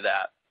mean by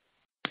that?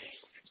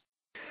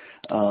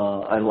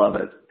 I love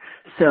it.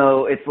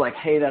 So it's like,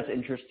 hey, that's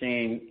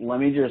interesting. Let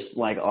me just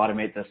like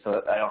automate this so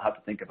that I don't have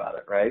to think about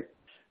it, right?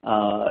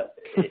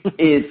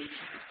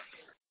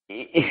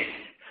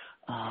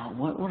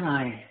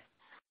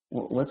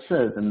 What's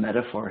the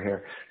metaphor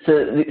here?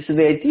 So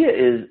the idea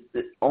is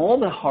that all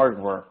the hard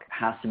work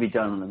has to be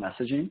done on the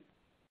messaging,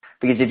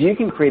 because if you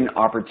can create an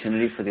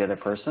opportunity for the other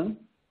person,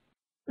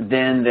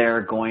 then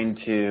they're going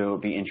to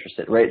be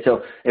interested, right?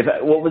 So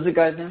what was the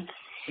guy's name?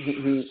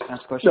 He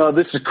asked a question? No,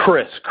 this is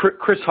Chris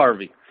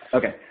Harvey.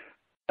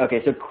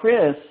 Okay, so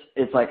Chris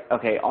is like,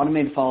 okay,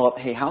 automated follow-up.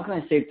 Hey, how can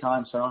I save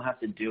time so I don't have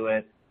to do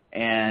it?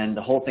 And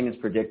the whole thing is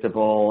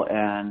predictable,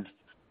 and,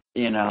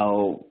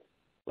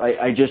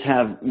 I just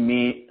have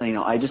meetings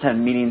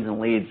and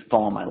leads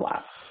fall in my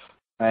lap,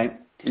 right?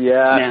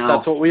 Yeah,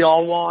 that's what we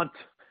all want.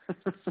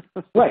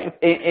 Right,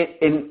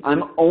 and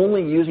I'm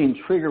only using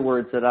trigger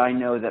words that I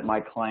know that my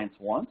clients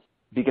want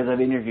because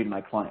I've interviewed my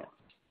clients,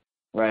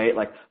 right?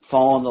 Like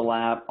fall in the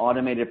lap,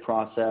 automated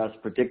process,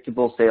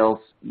 predictable sales,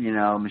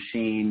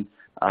 machine,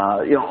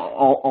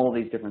 all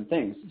these different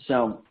things.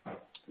 So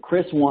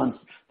Chris wants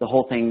the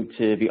whole thing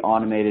to be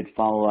automated,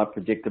 follow up,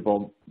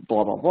 predictable,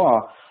 blah, blah,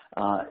 blah.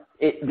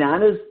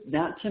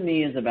 That to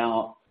me is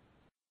about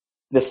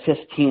the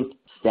 15th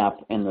step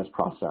in this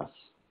process.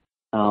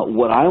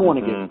 What I want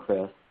to give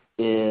Chris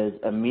is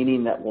a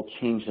meeting that will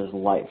change his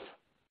life,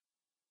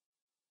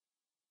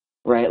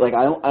 right? Like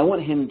I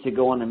want him to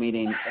go on a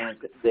meeting, and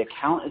the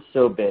account is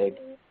so big,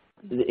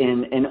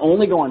 and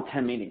only go on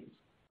 10 meetings,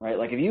 right?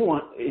 Like if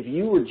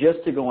you were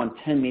just to go on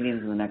 10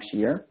 meetings in the next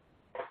year,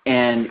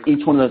 and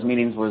each one of those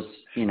meetings was,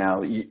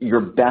 your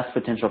best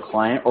potential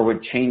client or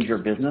would change your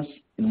business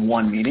in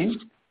one meeting,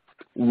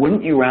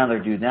 wouldn't you rather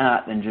do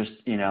that than just,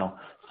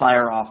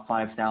 fire off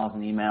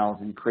 5,000 emails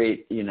and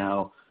create,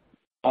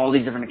 all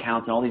these different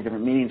accounts and all these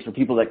different meetings for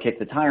people that kick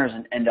the tires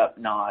and end up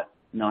not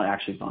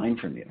actually buying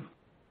from you?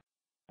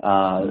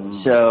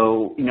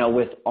 So,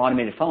 with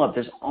automated follow-up,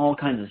 there's all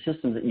kinds of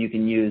systems that you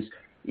can use,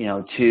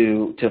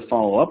 to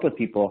follow up with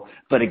people.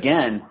 But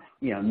again,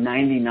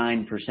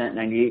 99%,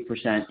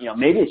 98%,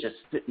 maybe it's just,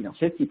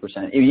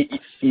 50%.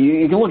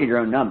 You can look at your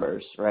own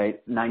numbers,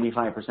 right?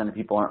 95% of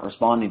people aren't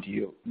responding to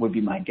you would be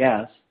my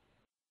guess.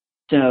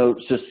 So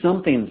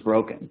something's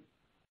broken.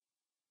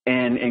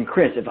 And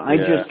Chris, if I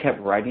just kept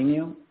writing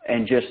you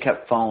and just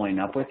kept following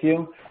up with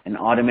you and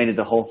automated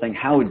the whole thing,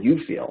 how would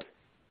you feel?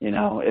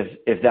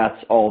 If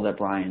that's all that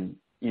Brian,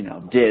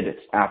 did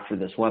after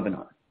this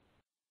webinar.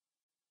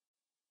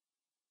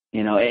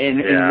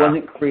 It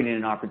wasn't creating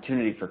an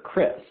opportunity for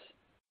Chris.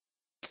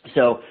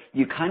 So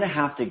you kind of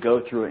have to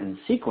go through it in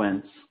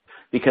sequence,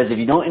 because if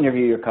you don't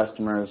interview your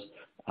customers,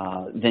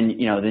 then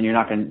you're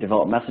not going to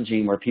develop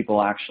messaging where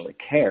people actually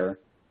care.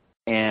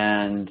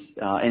 And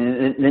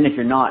then if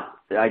you're not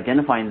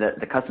identifying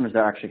the customers that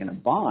are actually going to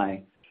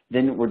buy,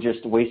 then we're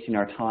just wasting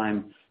our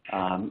time.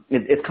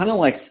 It's kind of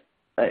like,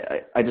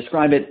 I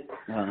describe it,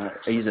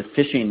 I use a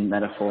fishing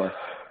metaphor.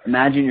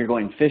 Imagine you're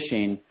going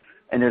fishing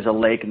and there's a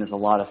lake and there's a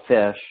lot of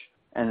fish,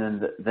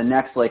 and then the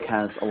next lake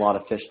has a lot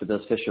of fish, but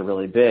those fish are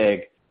really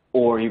big.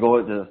 Or you go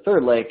to the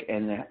third lake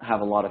and they have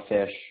a lot of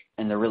fish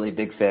and they're really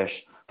big fish,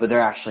 but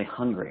they're actually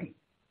hungry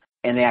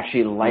and they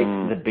actually like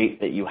the bait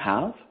that you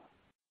have.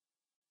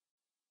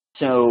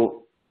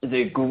 So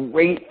the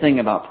great thing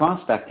about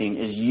prospecting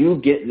is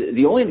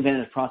the only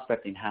advantage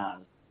prospecting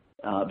has,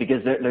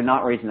 because they're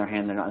not raising their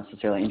hand, they're not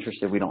necessarily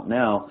interested, we don't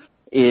know,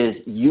 is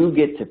you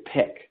get to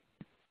pick,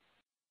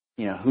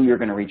 who you're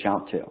going to reach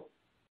out to.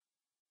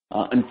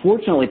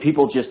 Unfortunately,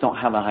 people just don't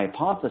have a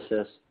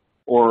hypothesis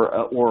or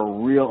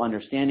a real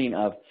understanding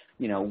of,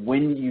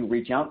 when you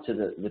reach out to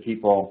the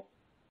people,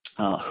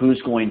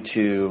 who's going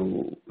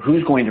to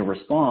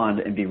respond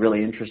and be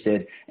really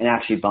interested and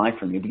actually buy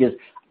from you. Because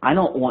I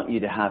don't want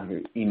you to have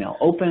your email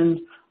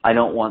opened. I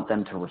don't want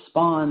them to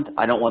respond.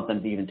 I don't want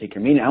them to even take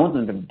your meeting. I want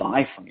them to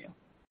buy from you.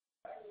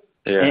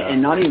 Yeah. And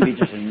not even be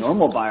just a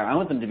normal buyer. I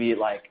want them to be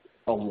like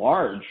a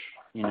large,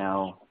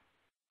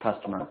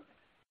 customer.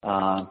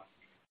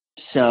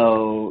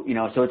 So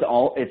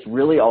it's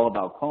really all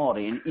about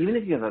quality. And even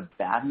if you have a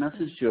bad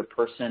message to a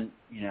person,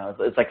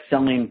 it's like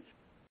selling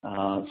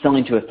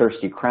to a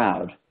thirsty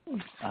crowd.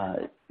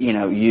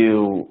 Even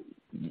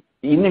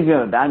if you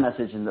have a bad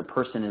message and the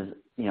person is,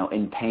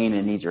 in pain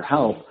and needs your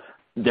help,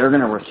 they're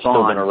going to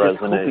respond, just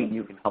hoping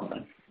you can help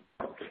them.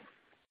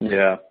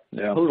 Yeah.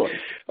 Totally.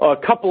 A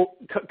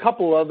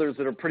couple others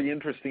that are pretty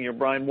interesting here,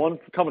 Brian. One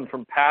coming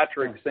from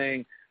Patrick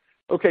saying,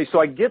 okay, so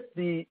I get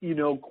the,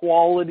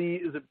 quality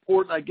is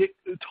important. I get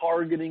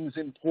targeting is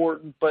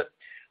important, but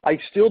I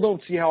still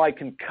don't see how I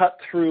can cut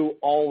through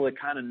all the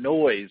kind of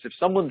noise. If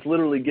someone's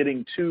literally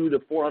getting 200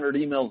 to 400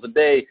 emails a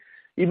day,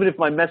 even if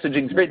my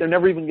messaging's great, they're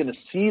never even going to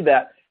see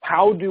that.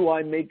 How do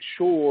I make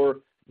sure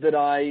that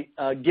I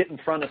get in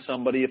front of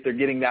somebody if they're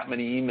getting that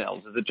many emails?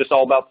 Is it just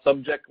all about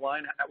subject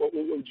line? What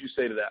would you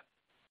say to that?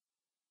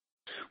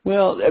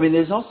 Well,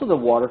 there's also the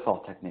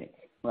waterfall technique,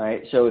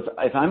 right? So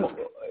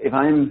if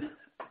I'm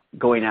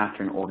going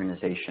after an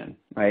organization,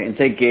 right, and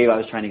say, Gabe, I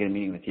was trying to get a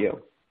meeting with you,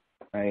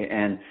 right,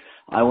 and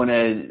I want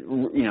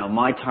to,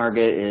 my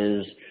target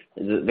is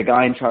the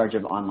guy in charge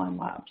of online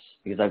labs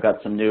because I've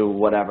got some new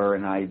whatever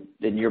and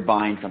you're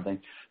buying something.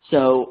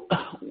 So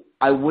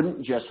I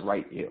wouldn't just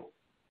write you.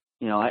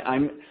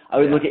 I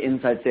would look at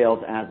inside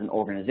sales as an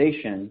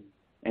organization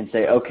and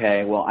say,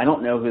 okay, well, I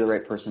don't know who the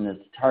right person is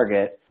to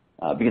target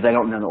because I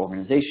don't know the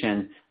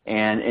organization.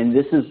 And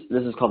this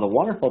is called the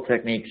waterfall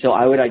technique. So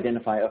I would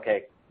identify,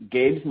 okay,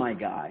 Gabe's my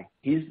guy.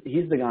 He's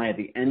the guy at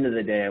the end of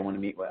the day I want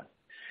to meet with.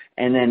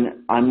 And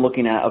then I'm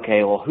looking at,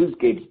 okay, well, who's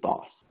Gabe's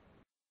boss?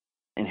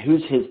 And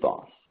who's his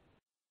boss?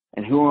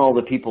 And who are all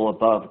the people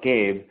above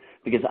Gabe?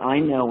 Because I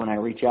know when I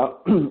reach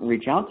out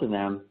to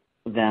them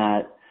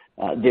that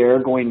they're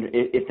going to,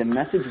 if the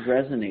message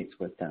resonates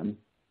with them,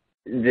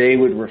 they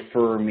would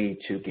refer me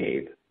to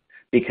Gabe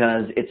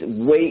because it's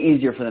way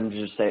easier for them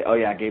to just say, oh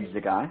yeah, Gabe's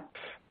the guy.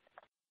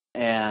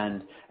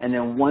 And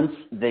then once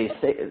they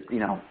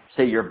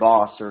say your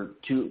boss or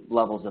 2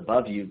 levels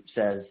above you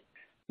says,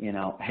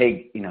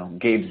 hey,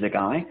 Gabe's the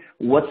guy,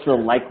 what's the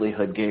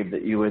likelihood, Gabe,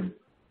 that you would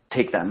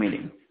take that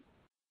meeting?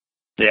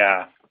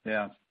 Yeah,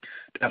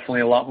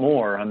 definitely a lot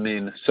more. I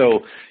mean,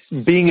 so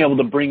being able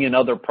to bring in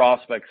other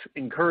prospects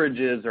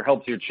encourages or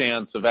helps your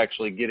chance of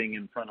actually getting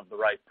in front of the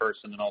right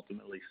person and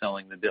ultimately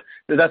selling the deal.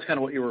 That's kind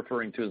of what you're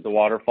referring to as the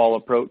waterfall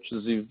approach,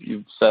 as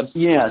you've said?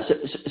 Yeah,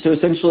 so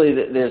essentially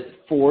there's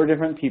 4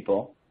 different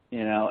people,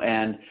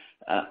 and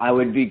I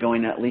would be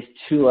going at least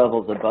 2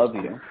 levels above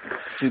you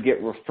to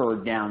get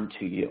referred down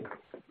to you.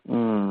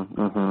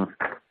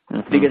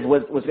 Because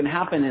what's going to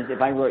happen is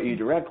if I wrote you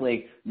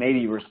directly, maybe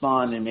you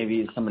respond and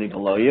maybe somebody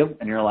below you,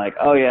 and you're like,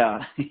 oh yeah,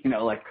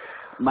 like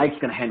Mike's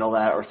going to handle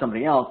that or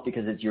somebody else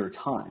because it's your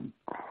time.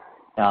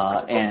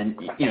 And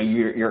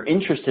you're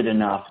interested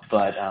enough,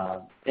 but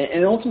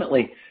and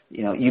ultimately,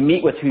 you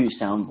meet with who you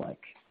sound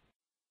like.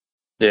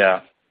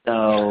 Yeah.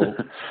 So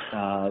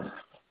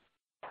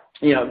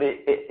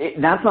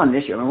that's not an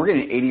issue. I mean, we're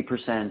getting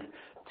 80%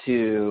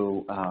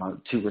 to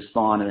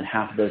respond, and then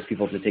half of those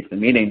people to take the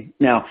meeting.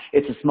 Now,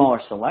 it's a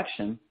smaller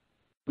selection.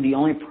 The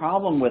only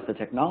problem with the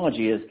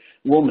technology is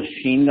we'll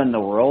machine gun the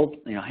world.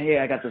 Hey,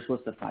 I got this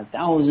list of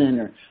 5,000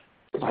 or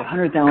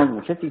 500,000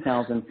 or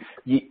 50,000.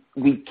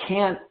 We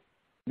can't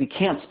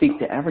speak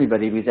to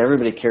everybody because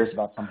everybody cares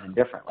about something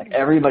different. Like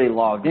everybody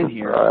logged in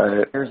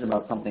here cares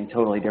about something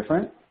totally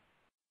different.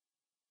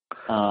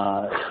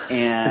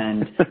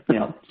 And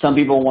some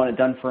people want it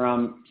done for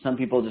them. Some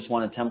people just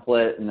want a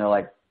template, and they're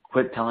like,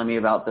 quit telling me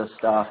about this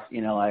stuff.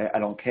 I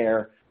don't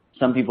care.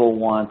 Some people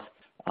want,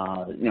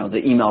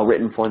 the email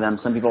written for them.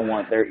 Some people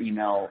want their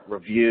email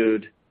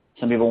reviewed.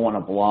 Some people want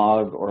a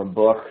blog or a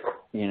book,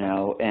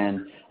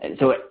 and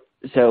so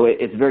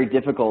it's very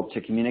difficult to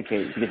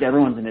communicate because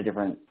everyone's in a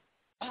different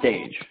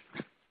stage.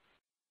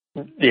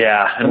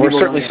 Yeah, and we're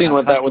certainly seeing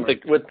with that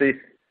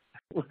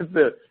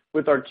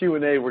with our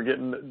Q&A, we're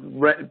getting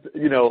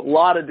a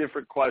lot of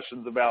different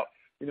questions about.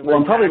 Well,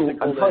 I'm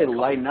probably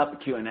lighting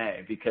up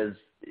Q&A because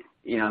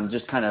I'm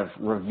just kind of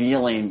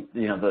revealing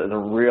the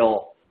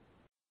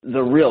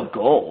real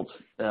gold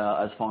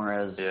as far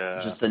as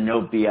just the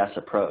no BS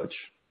approach.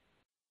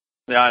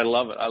 Yeah, I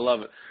love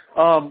it.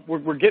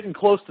 We're getting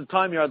close to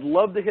time here. I'd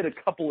love to hit a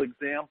couple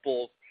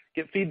examples,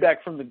 get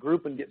feedback from the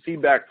group, and get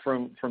feedback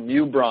from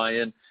you,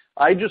 Brian.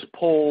 I just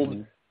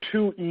pulled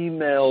 2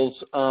 emails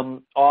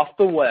off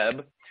the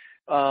web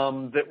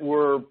that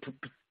were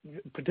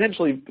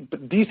potentially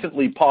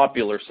decently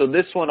popular. So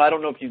this one, I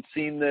don't know if you've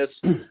seen this.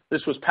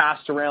 This was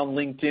passed around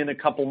LinkedIn a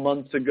couple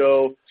months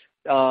ago,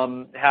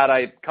 had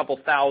a couple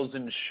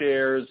thousand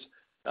shares.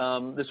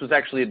 This was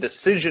actually a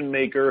decision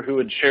maker who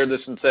had shared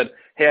this and said,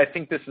 hey, I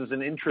think this is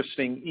an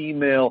interesting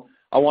email.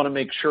 I want to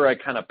make sure I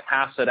kind of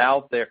pass it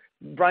out there.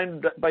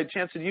 Brian, by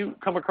chance, did you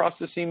come across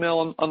this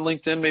email on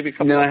LinkedIn maybe a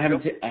couple months ago?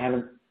 No,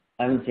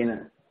 I haven't seen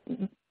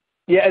it.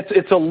 Yeah,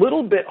 it's a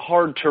little bit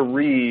hard to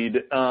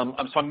read, so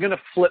I'm going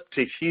to flip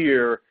to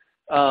here,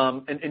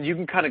 and you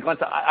can kind of glance.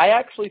 I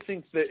actually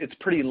think that it's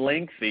pretty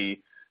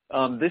lengthy.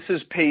 This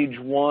is page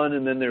 1,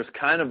 and then there's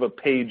kind of a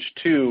page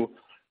 2.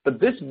 But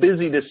this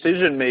busy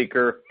decision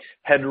maker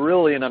had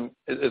really, and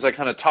as I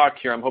kind of talk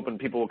here, I'm hoping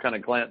people will kind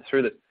of glance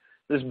through this.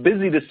 This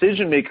busy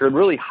decision maker had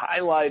really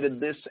highlighted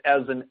this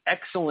as an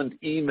excellent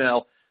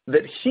email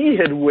that he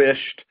had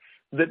wished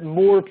that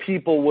more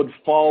people would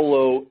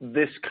follow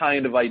this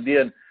kind of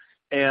idea.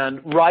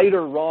 And right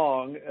or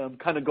wrong,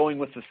 kind of going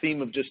with the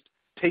theme of just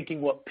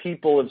taking what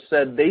people have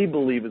said they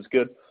believe is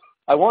good,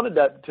 I wanted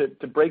that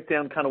to break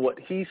down kind of what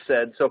he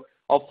said. So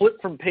I'll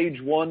flip from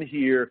page 1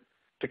 here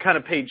to kind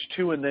of page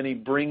 2, and then he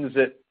brings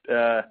it.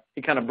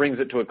 He kind of brings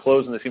it to a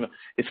close in this email.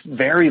 It's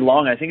very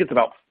long. I think it's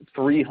about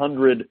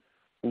 300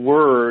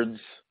 words.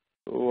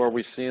 Oh, are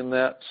we seeing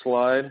that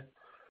slide?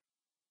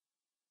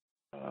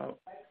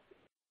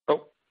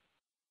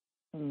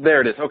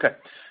 There it is. Okay.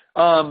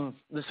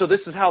 So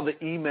this is how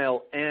the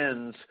email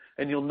ends,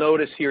 and you'll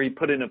notice here he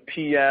put in a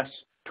PS,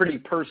 pretty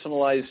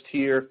personalized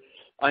here.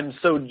 I'm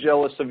so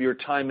jealous of your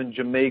time in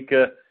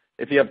Jamaica.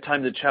 If you have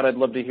time to chat, I'd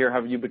love to hear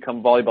how you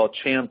become volleyball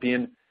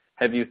champion.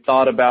 Have you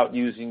thought about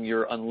using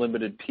your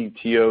unlimited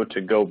PTO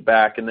to go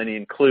back? And then he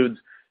includes,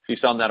 if you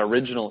saw in that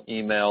original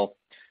email,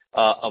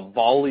 a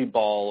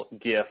volleyball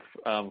gif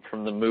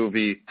from the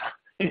movie,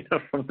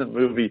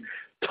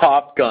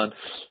 Top Gun.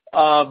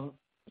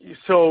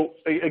 So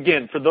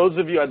again, for those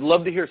of you, I'd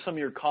love to hear some of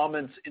your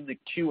comments in the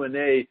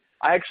Q&A.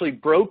 I actually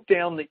broke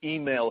down the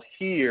email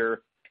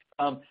here.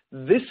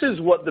 This is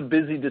what the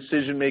busy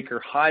decision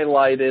maker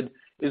highlighted,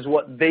 is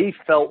what they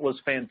felt was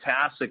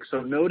fantastic.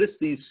 So notice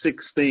these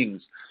 6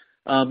 things.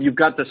 You've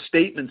got the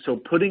statement, so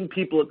putting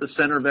people at the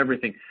center of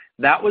everything.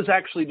 That was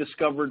actually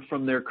discovered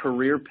from their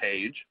career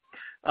page.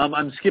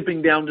 I'm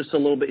skipping down just a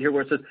little bit here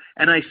where it says,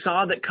 and I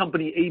saw that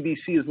company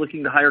ABC is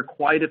looking to hire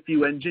quite a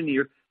few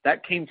engineers.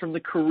 That came from the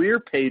career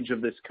page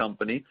of this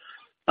company.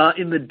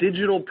 In the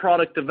digital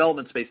product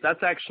development space,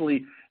 that's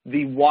actually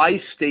the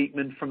why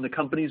statement from the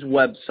company's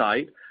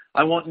website.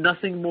 I want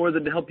nothing more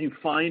than to help you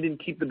find and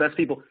keep the best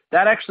people.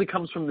 That actually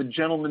comes from the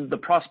gentleman, the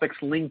prospect's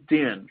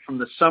LinkedIn, from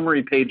the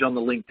summary page on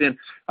the LinkedIn.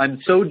 I'm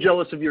so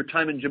jealous of your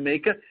time in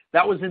Jamaica.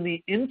 That was in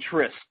the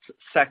interests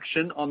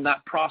section on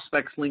that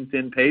prospect's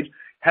LinkedIn page.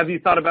 Have you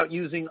thought about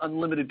using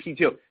unlimited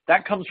PTO?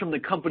 That comes from the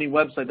company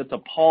website. That's a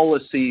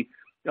policy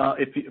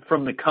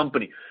from the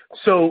company.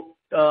 So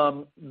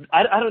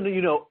I don't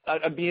know,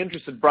 I'd be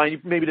interested, Brian, you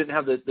maybe didn't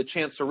have the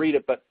chance to read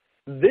it, but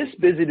this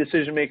busy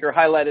decision maker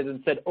highlighted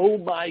and said, oh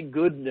my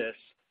goodness,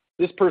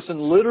 this person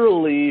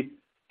literally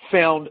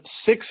found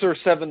 6 or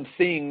 7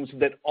 things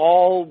that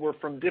all were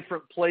from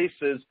different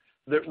places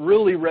that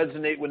really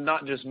resonate with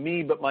not just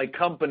me, but my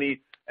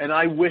company. And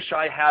I wish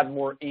I had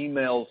more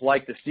emails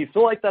like this. Do you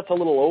feel like that's a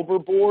little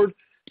overboard?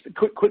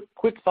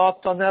 Quick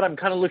thoughts on that? I'm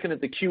kind of looking at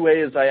the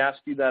QA as I ask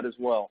you that as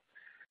well.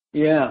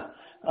 Yeah.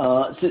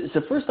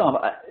 So first off,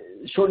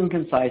 short and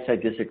concise, I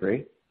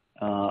disagree.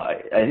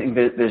 I think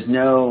that there's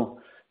no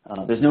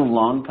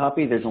long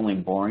copy. There's only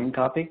boring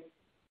copy,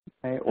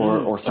 okay?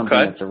 Or something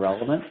that's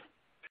irrelevant.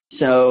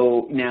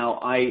 So now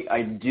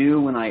I do,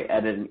 when I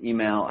edit an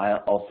email,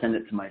 I'll send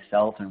it to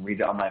myself and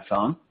read it on my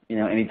phone.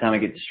 Anytime I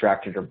get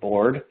distracted or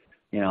bored,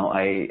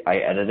 I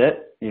edit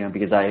it,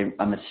 because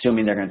I'm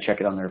assuming they're going to check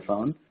it on their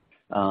phone.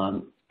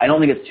 I don't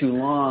think it's too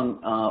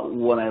long.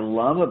 What I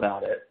love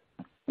about it,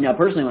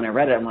 personally, when I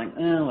read it, I'm like,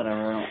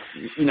 whatever.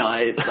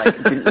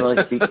 It didn't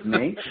really speak to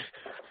me.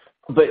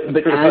 But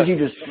as you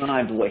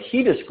described what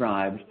he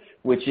described,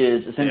 which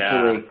is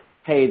essentially,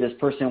 hey, this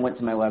person went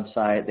to my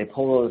website, they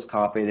pulled all this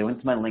copy, they went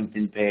to my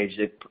LinkedIn page,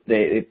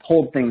 they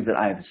pulled things that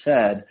I've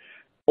said.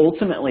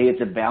 Ultimately,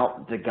 it's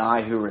about the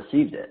guy who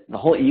received it. The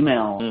whole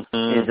email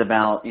is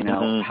about,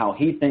 how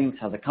he thinks,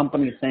 how the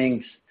company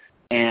thinks,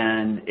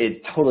 and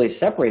it totally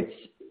separates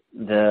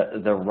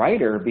the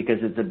writer because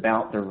it's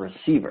about the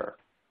receiver.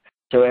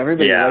 So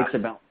everybody writes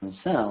about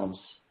themselves,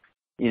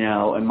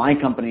 and my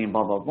company and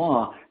blah, blah,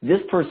 blah.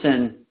 This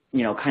person,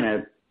 kind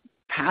of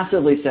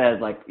passively says,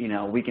 like,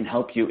 we can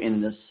help you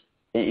in this,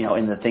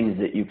 in the things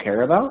that you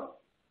care about.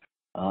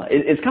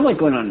 It's kind of like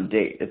going on a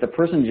date. If the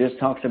person just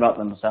talks about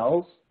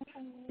themselves,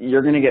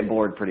 you're going to get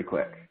bored pretty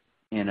quick,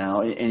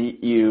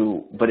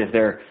 but if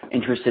they're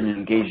interested in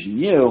engaging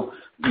you,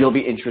 you'll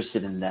be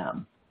interested in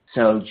them.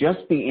 So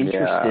just be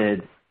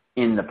interested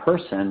in the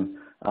person.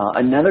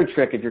 Another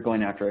trick, if you're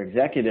going after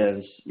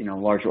executives,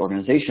 larger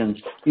organizations,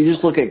 you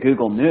just look at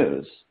Google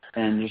News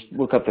and just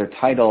look up their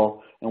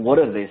title and what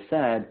have they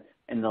said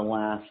in the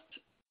last,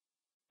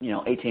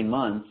 18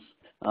 months.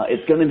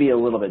 It's going to be a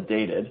little bit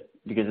dated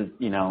because,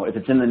 if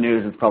it's in the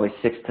news, it's probably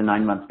 6 to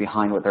 9 months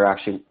behind what they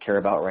actually care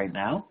about right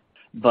now.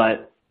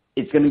 But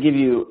it's going to give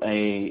you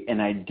an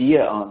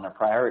idea on the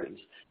priorities.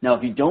 Now,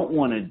 if you don't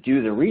want to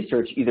do the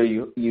research, either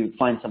you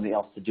find somebody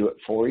else to do it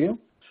for you,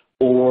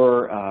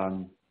 or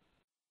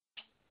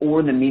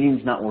the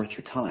meeting's not worth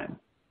your time.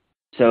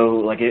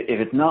 So, like, if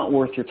it's not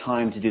worth your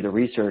time to do the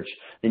research,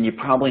 then you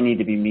probably need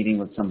to be meeting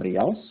with somebody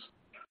else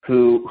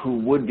who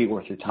would be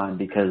worth your time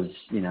because,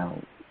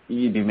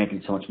 you'd be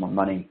making so much more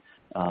money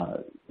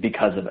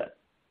because of it.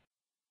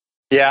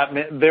 Yeah,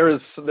 man,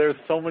 there's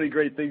so many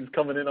great things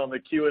coming in on the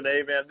Q&A,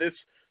 man.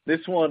 This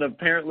one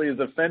apparently has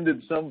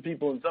offended some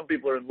people, and some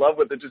people are in love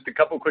with it. Just a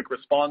couple quick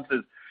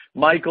responses.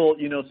 Michael,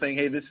 saying,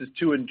 hey, this is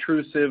too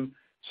intrusive.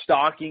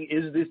 Stalking,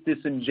 is this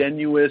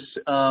disingenuous?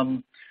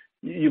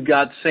 You've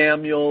got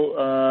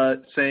Samuel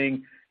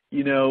saying,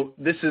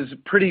 this is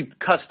pretty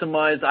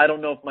customized. I don't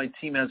know if my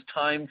team has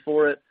time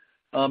for it.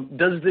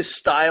 Does this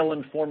style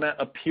and format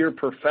appear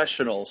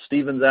professional?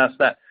 Stevens asked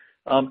that.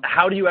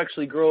 How do you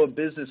actually grow a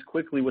business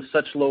quickly with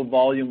such low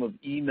volume of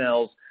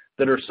emails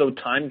that are so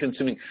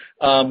time-consuming?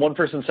 One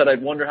person said,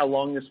 I'd wonder how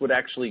long this would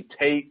actually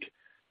take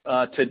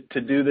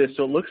to do this.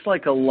 So it looks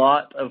like a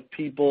lot of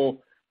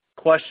people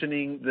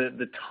questioning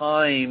the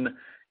time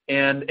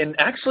and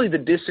actually the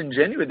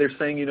disingenuous. They're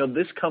saying,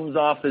 this comes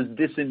off as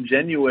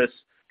disingenuous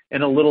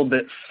and a little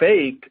bit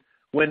fake,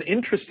 when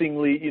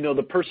interestingly,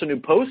 the person who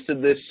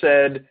posted this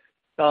said,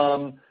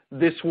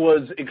 this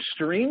was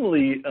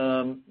extremely,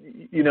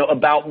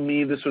 about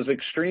me. This was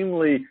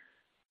extremely,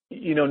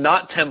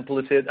 not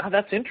templated. Oh,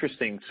 that's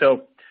interesting.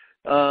 So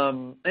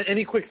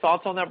any quick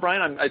thoughts on that,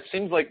 Brian? It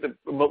seems like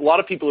a lot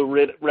of people who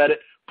read it,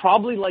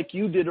 probably like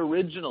you did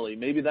originally.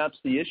 Maybe that's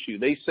the issue.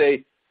 They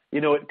say,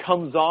 it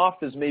comes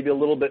off as maybe a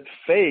little bit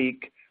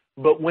fake,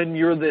 but when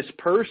you're this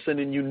person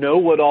and you know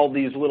what all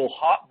these little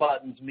hot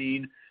buttons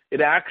mean,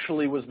 it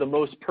actually was the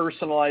most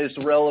personalized,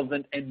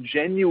 relevant, and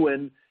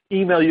genuine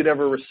email you'd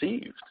ever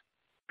received.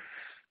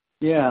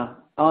 Yeah,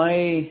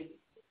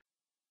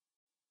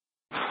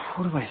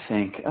 what do I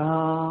think?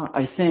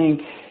 I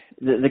think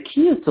the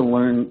key is to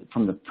learn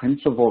from the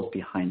principles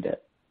behind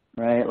it,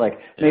 right? Like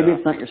maybe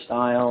it's not your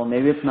style,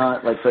 maybe it's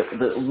not like, but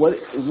what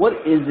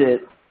is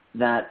it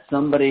that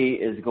somebody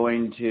is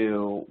going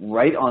to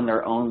write on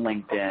their own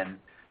LinkedIn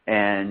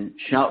and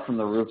shout from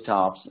the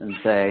rooftops and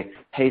say,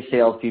 hey,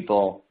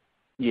 salespeople,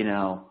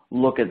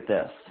 look at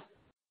this.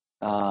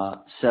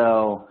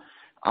 So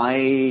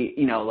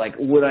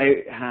would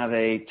I have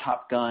a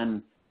Top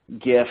Gun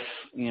GIF,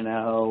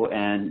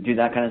 and do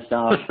that kind of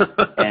stuff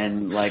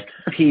and like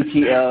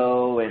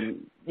PTO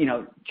and,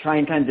 try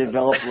and kind of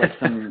develop like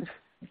some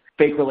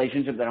fake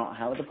relationship that I don't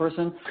have with the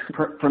person?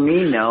 For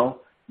me, no,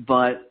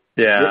 but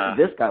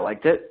this guy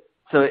liked it.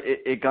 So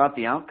it got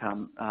the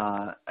outcome.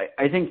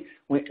 I think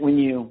when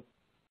you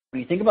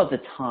think about the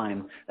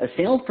time, a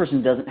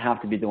salesperson doesn't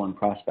have to be the one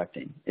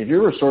prospecting. If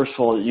you're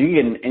resourceful, you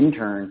get an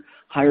intern,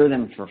 hire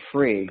them for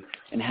free,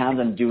 and have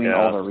them doing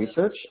all the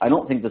research. I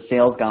don't think the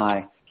sales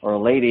guy or a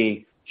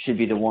lady should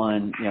be the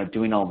one,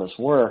 doing all this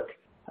work,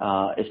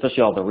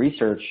 especially all the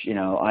research.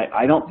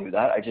 I don't do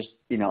that. I just,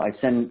 I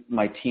send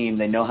my team.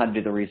 They know how to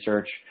do the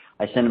research.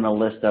 I send them a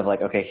list of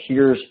like, okay,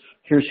 here's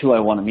who I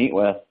want to meet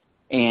with,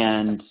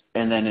 and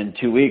then in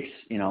 2 weeks,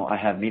 I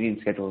have meetings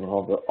scheduled with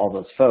all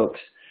those folks.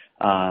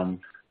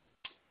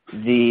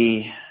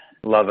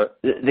 Love it.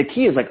 The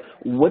key is like,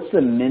 what's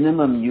the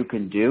minimum you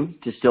can do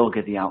to still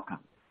get the outcome,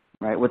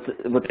 right? What's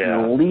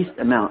the least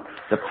amount?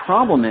 The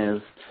problem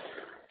is,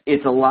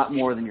 it's a lot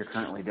more than you're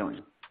currently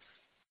doing.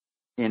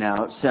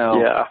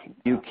 So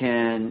you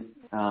can,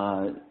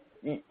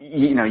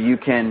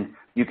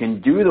 you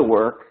can do the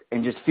work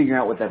and just figure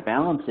out what that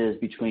balance is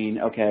between,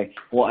 okay,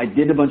 well, I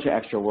did a bunch of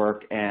extra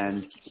work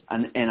and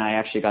I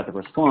actually got the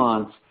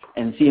response,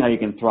 and see how you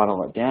can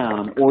throttle it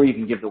down, or you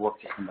can give the work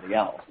to somebody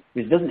else.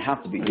 It doesn't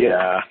have to be you.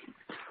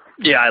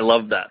 Yeah, I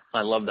love that.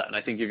 And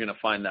I think you're going to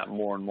find that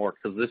more and more,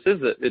 because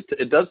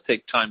it does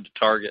take time to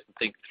target and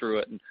think through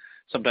it and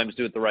sometimes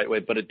do it the right way,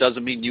 but it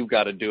doesn't mean you've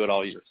got to do it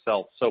all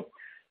yourself. So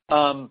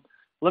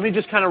let me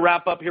just kind of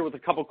wrap up here with a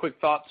couple quick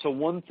thoughts. So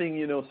one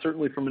thing,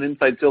 certainly from an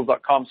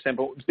InsideSales.com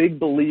standpoint, big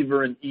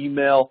believer in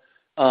email,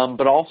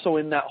 but also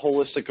in that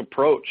holistic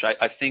approach.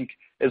 I think,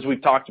 as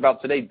we've talked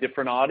about today,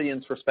 different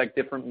audience respect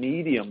different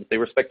mediums. They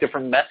respect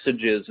different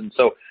messages. And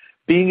so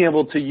being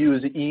able to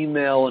use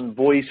email and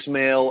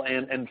voicemail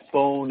and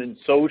phone and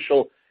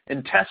social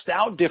and test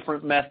out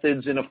different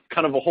methods in a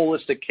kind of a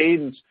holistic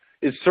cadence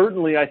is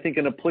certainly, I think,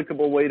 an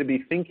applicable way to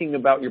be thinking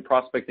about your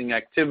prospecting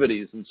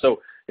activities. And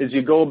so as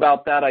you go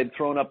about that, I'd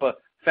thrown up a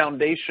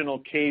foundational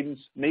cadence,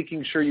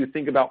 making sure you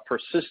think about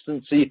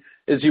persistency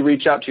as you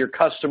reach out to your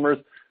customers.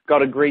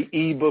 Got a great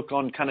ebook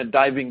on kind of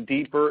diving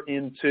deeper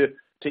into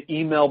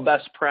email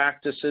best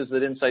practices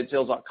that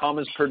InsideSales.com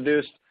has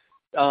produced.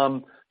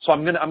 So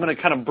I'm gonna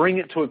kind of bring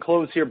it to a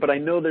close here, but I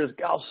know there's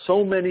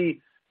so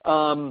many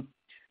so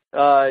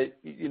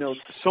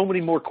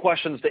many more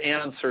questions to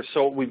answer.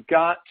 So we've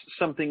got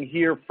something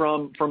here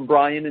from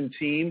Brian and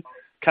team,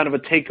 kind of a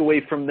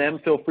takeaway from them.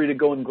 Feel free to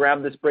go and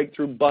grab this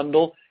breakthrough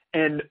bundle.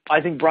 And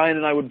I think Brian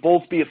and I would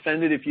both be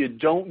offended if you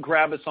don't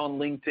grab us on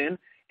LinkedIn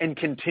and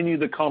continue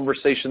the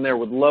conversation there.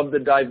 Would love to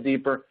dive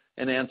deeper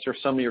and answer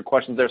some of your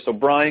questions there. So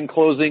Brian,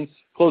 closing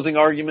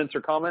arguments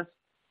or comments?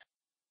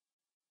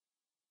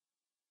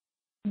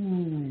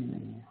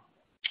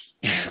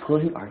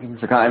 Closing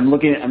arguments. I'm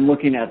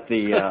looking at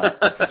the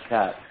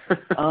chat.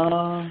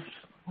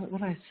 What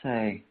would I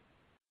say?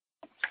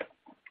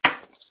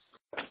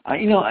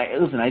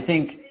 Listen. I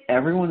think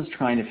everyone's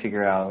trying to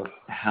figure out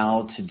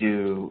how to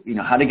do,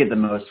 how to get the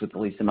most with the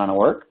least amount of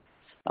work,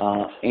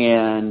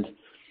 and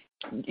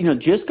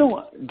just go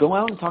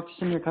out and talk to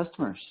some of your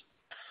customers.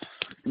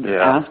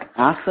 Yeah.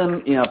 Ask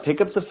them.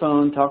 Pick up the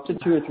phone, talk to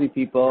 2 or 3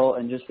 people,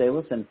 and just say,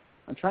 listen,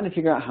 I'm trying to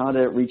figure out how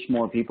to reach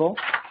more people.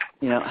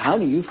 How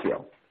do you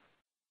feel?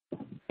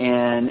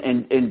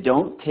 And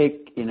don't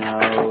take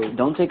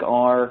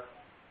our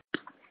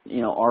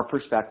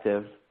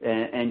perspective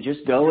and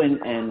just go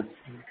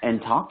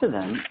and talk to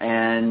them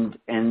and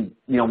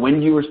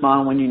when you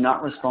respond, when you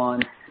not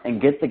respond,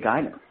 and get the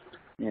guidance,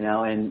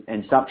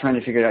 and stop trying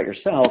to figure it out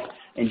yourself,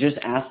 and just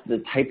ask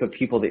the type of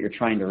people that you're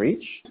trying to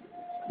reach,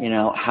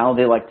 how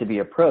they like to be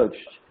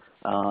approached,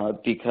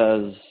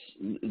 because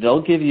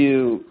they'll give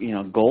you,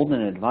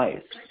 golden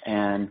advice.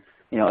 And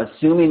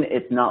assuming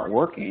it's not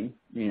working,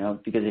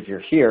 because if you're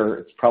here,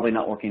 it's probably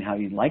not working how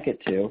you'd like it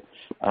to,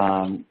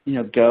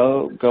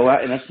 go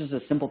out, and that's just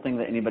a simple thing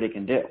that anybody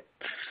can do.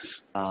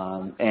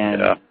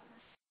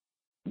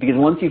 Because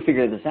once you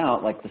figure this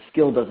out, like, the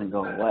skill doesn't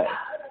go away,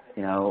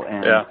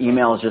 and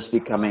email is just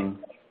becoming,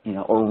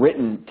 or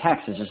written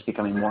text is just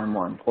becoming more and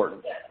more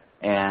important.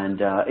 And,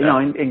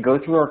 and go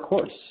through our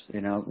course.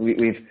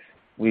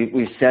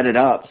 We've set it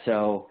up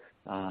so,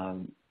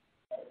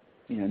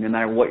 no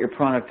matter what your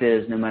product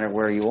is, no matter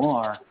where you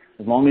are,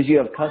 as long as you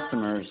have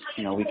customers,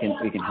 we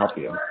can help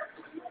you.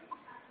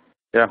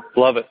 Yeah,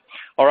 love it.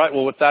 All right,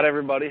 well, with that,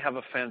 everybody, have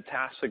a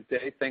fantastic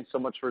day. Thanks so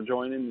much for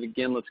joining. And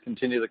again, let's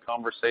continue the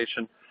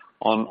conversation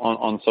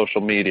on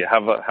social media.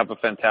 Have a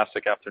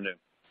fantastic afternoon.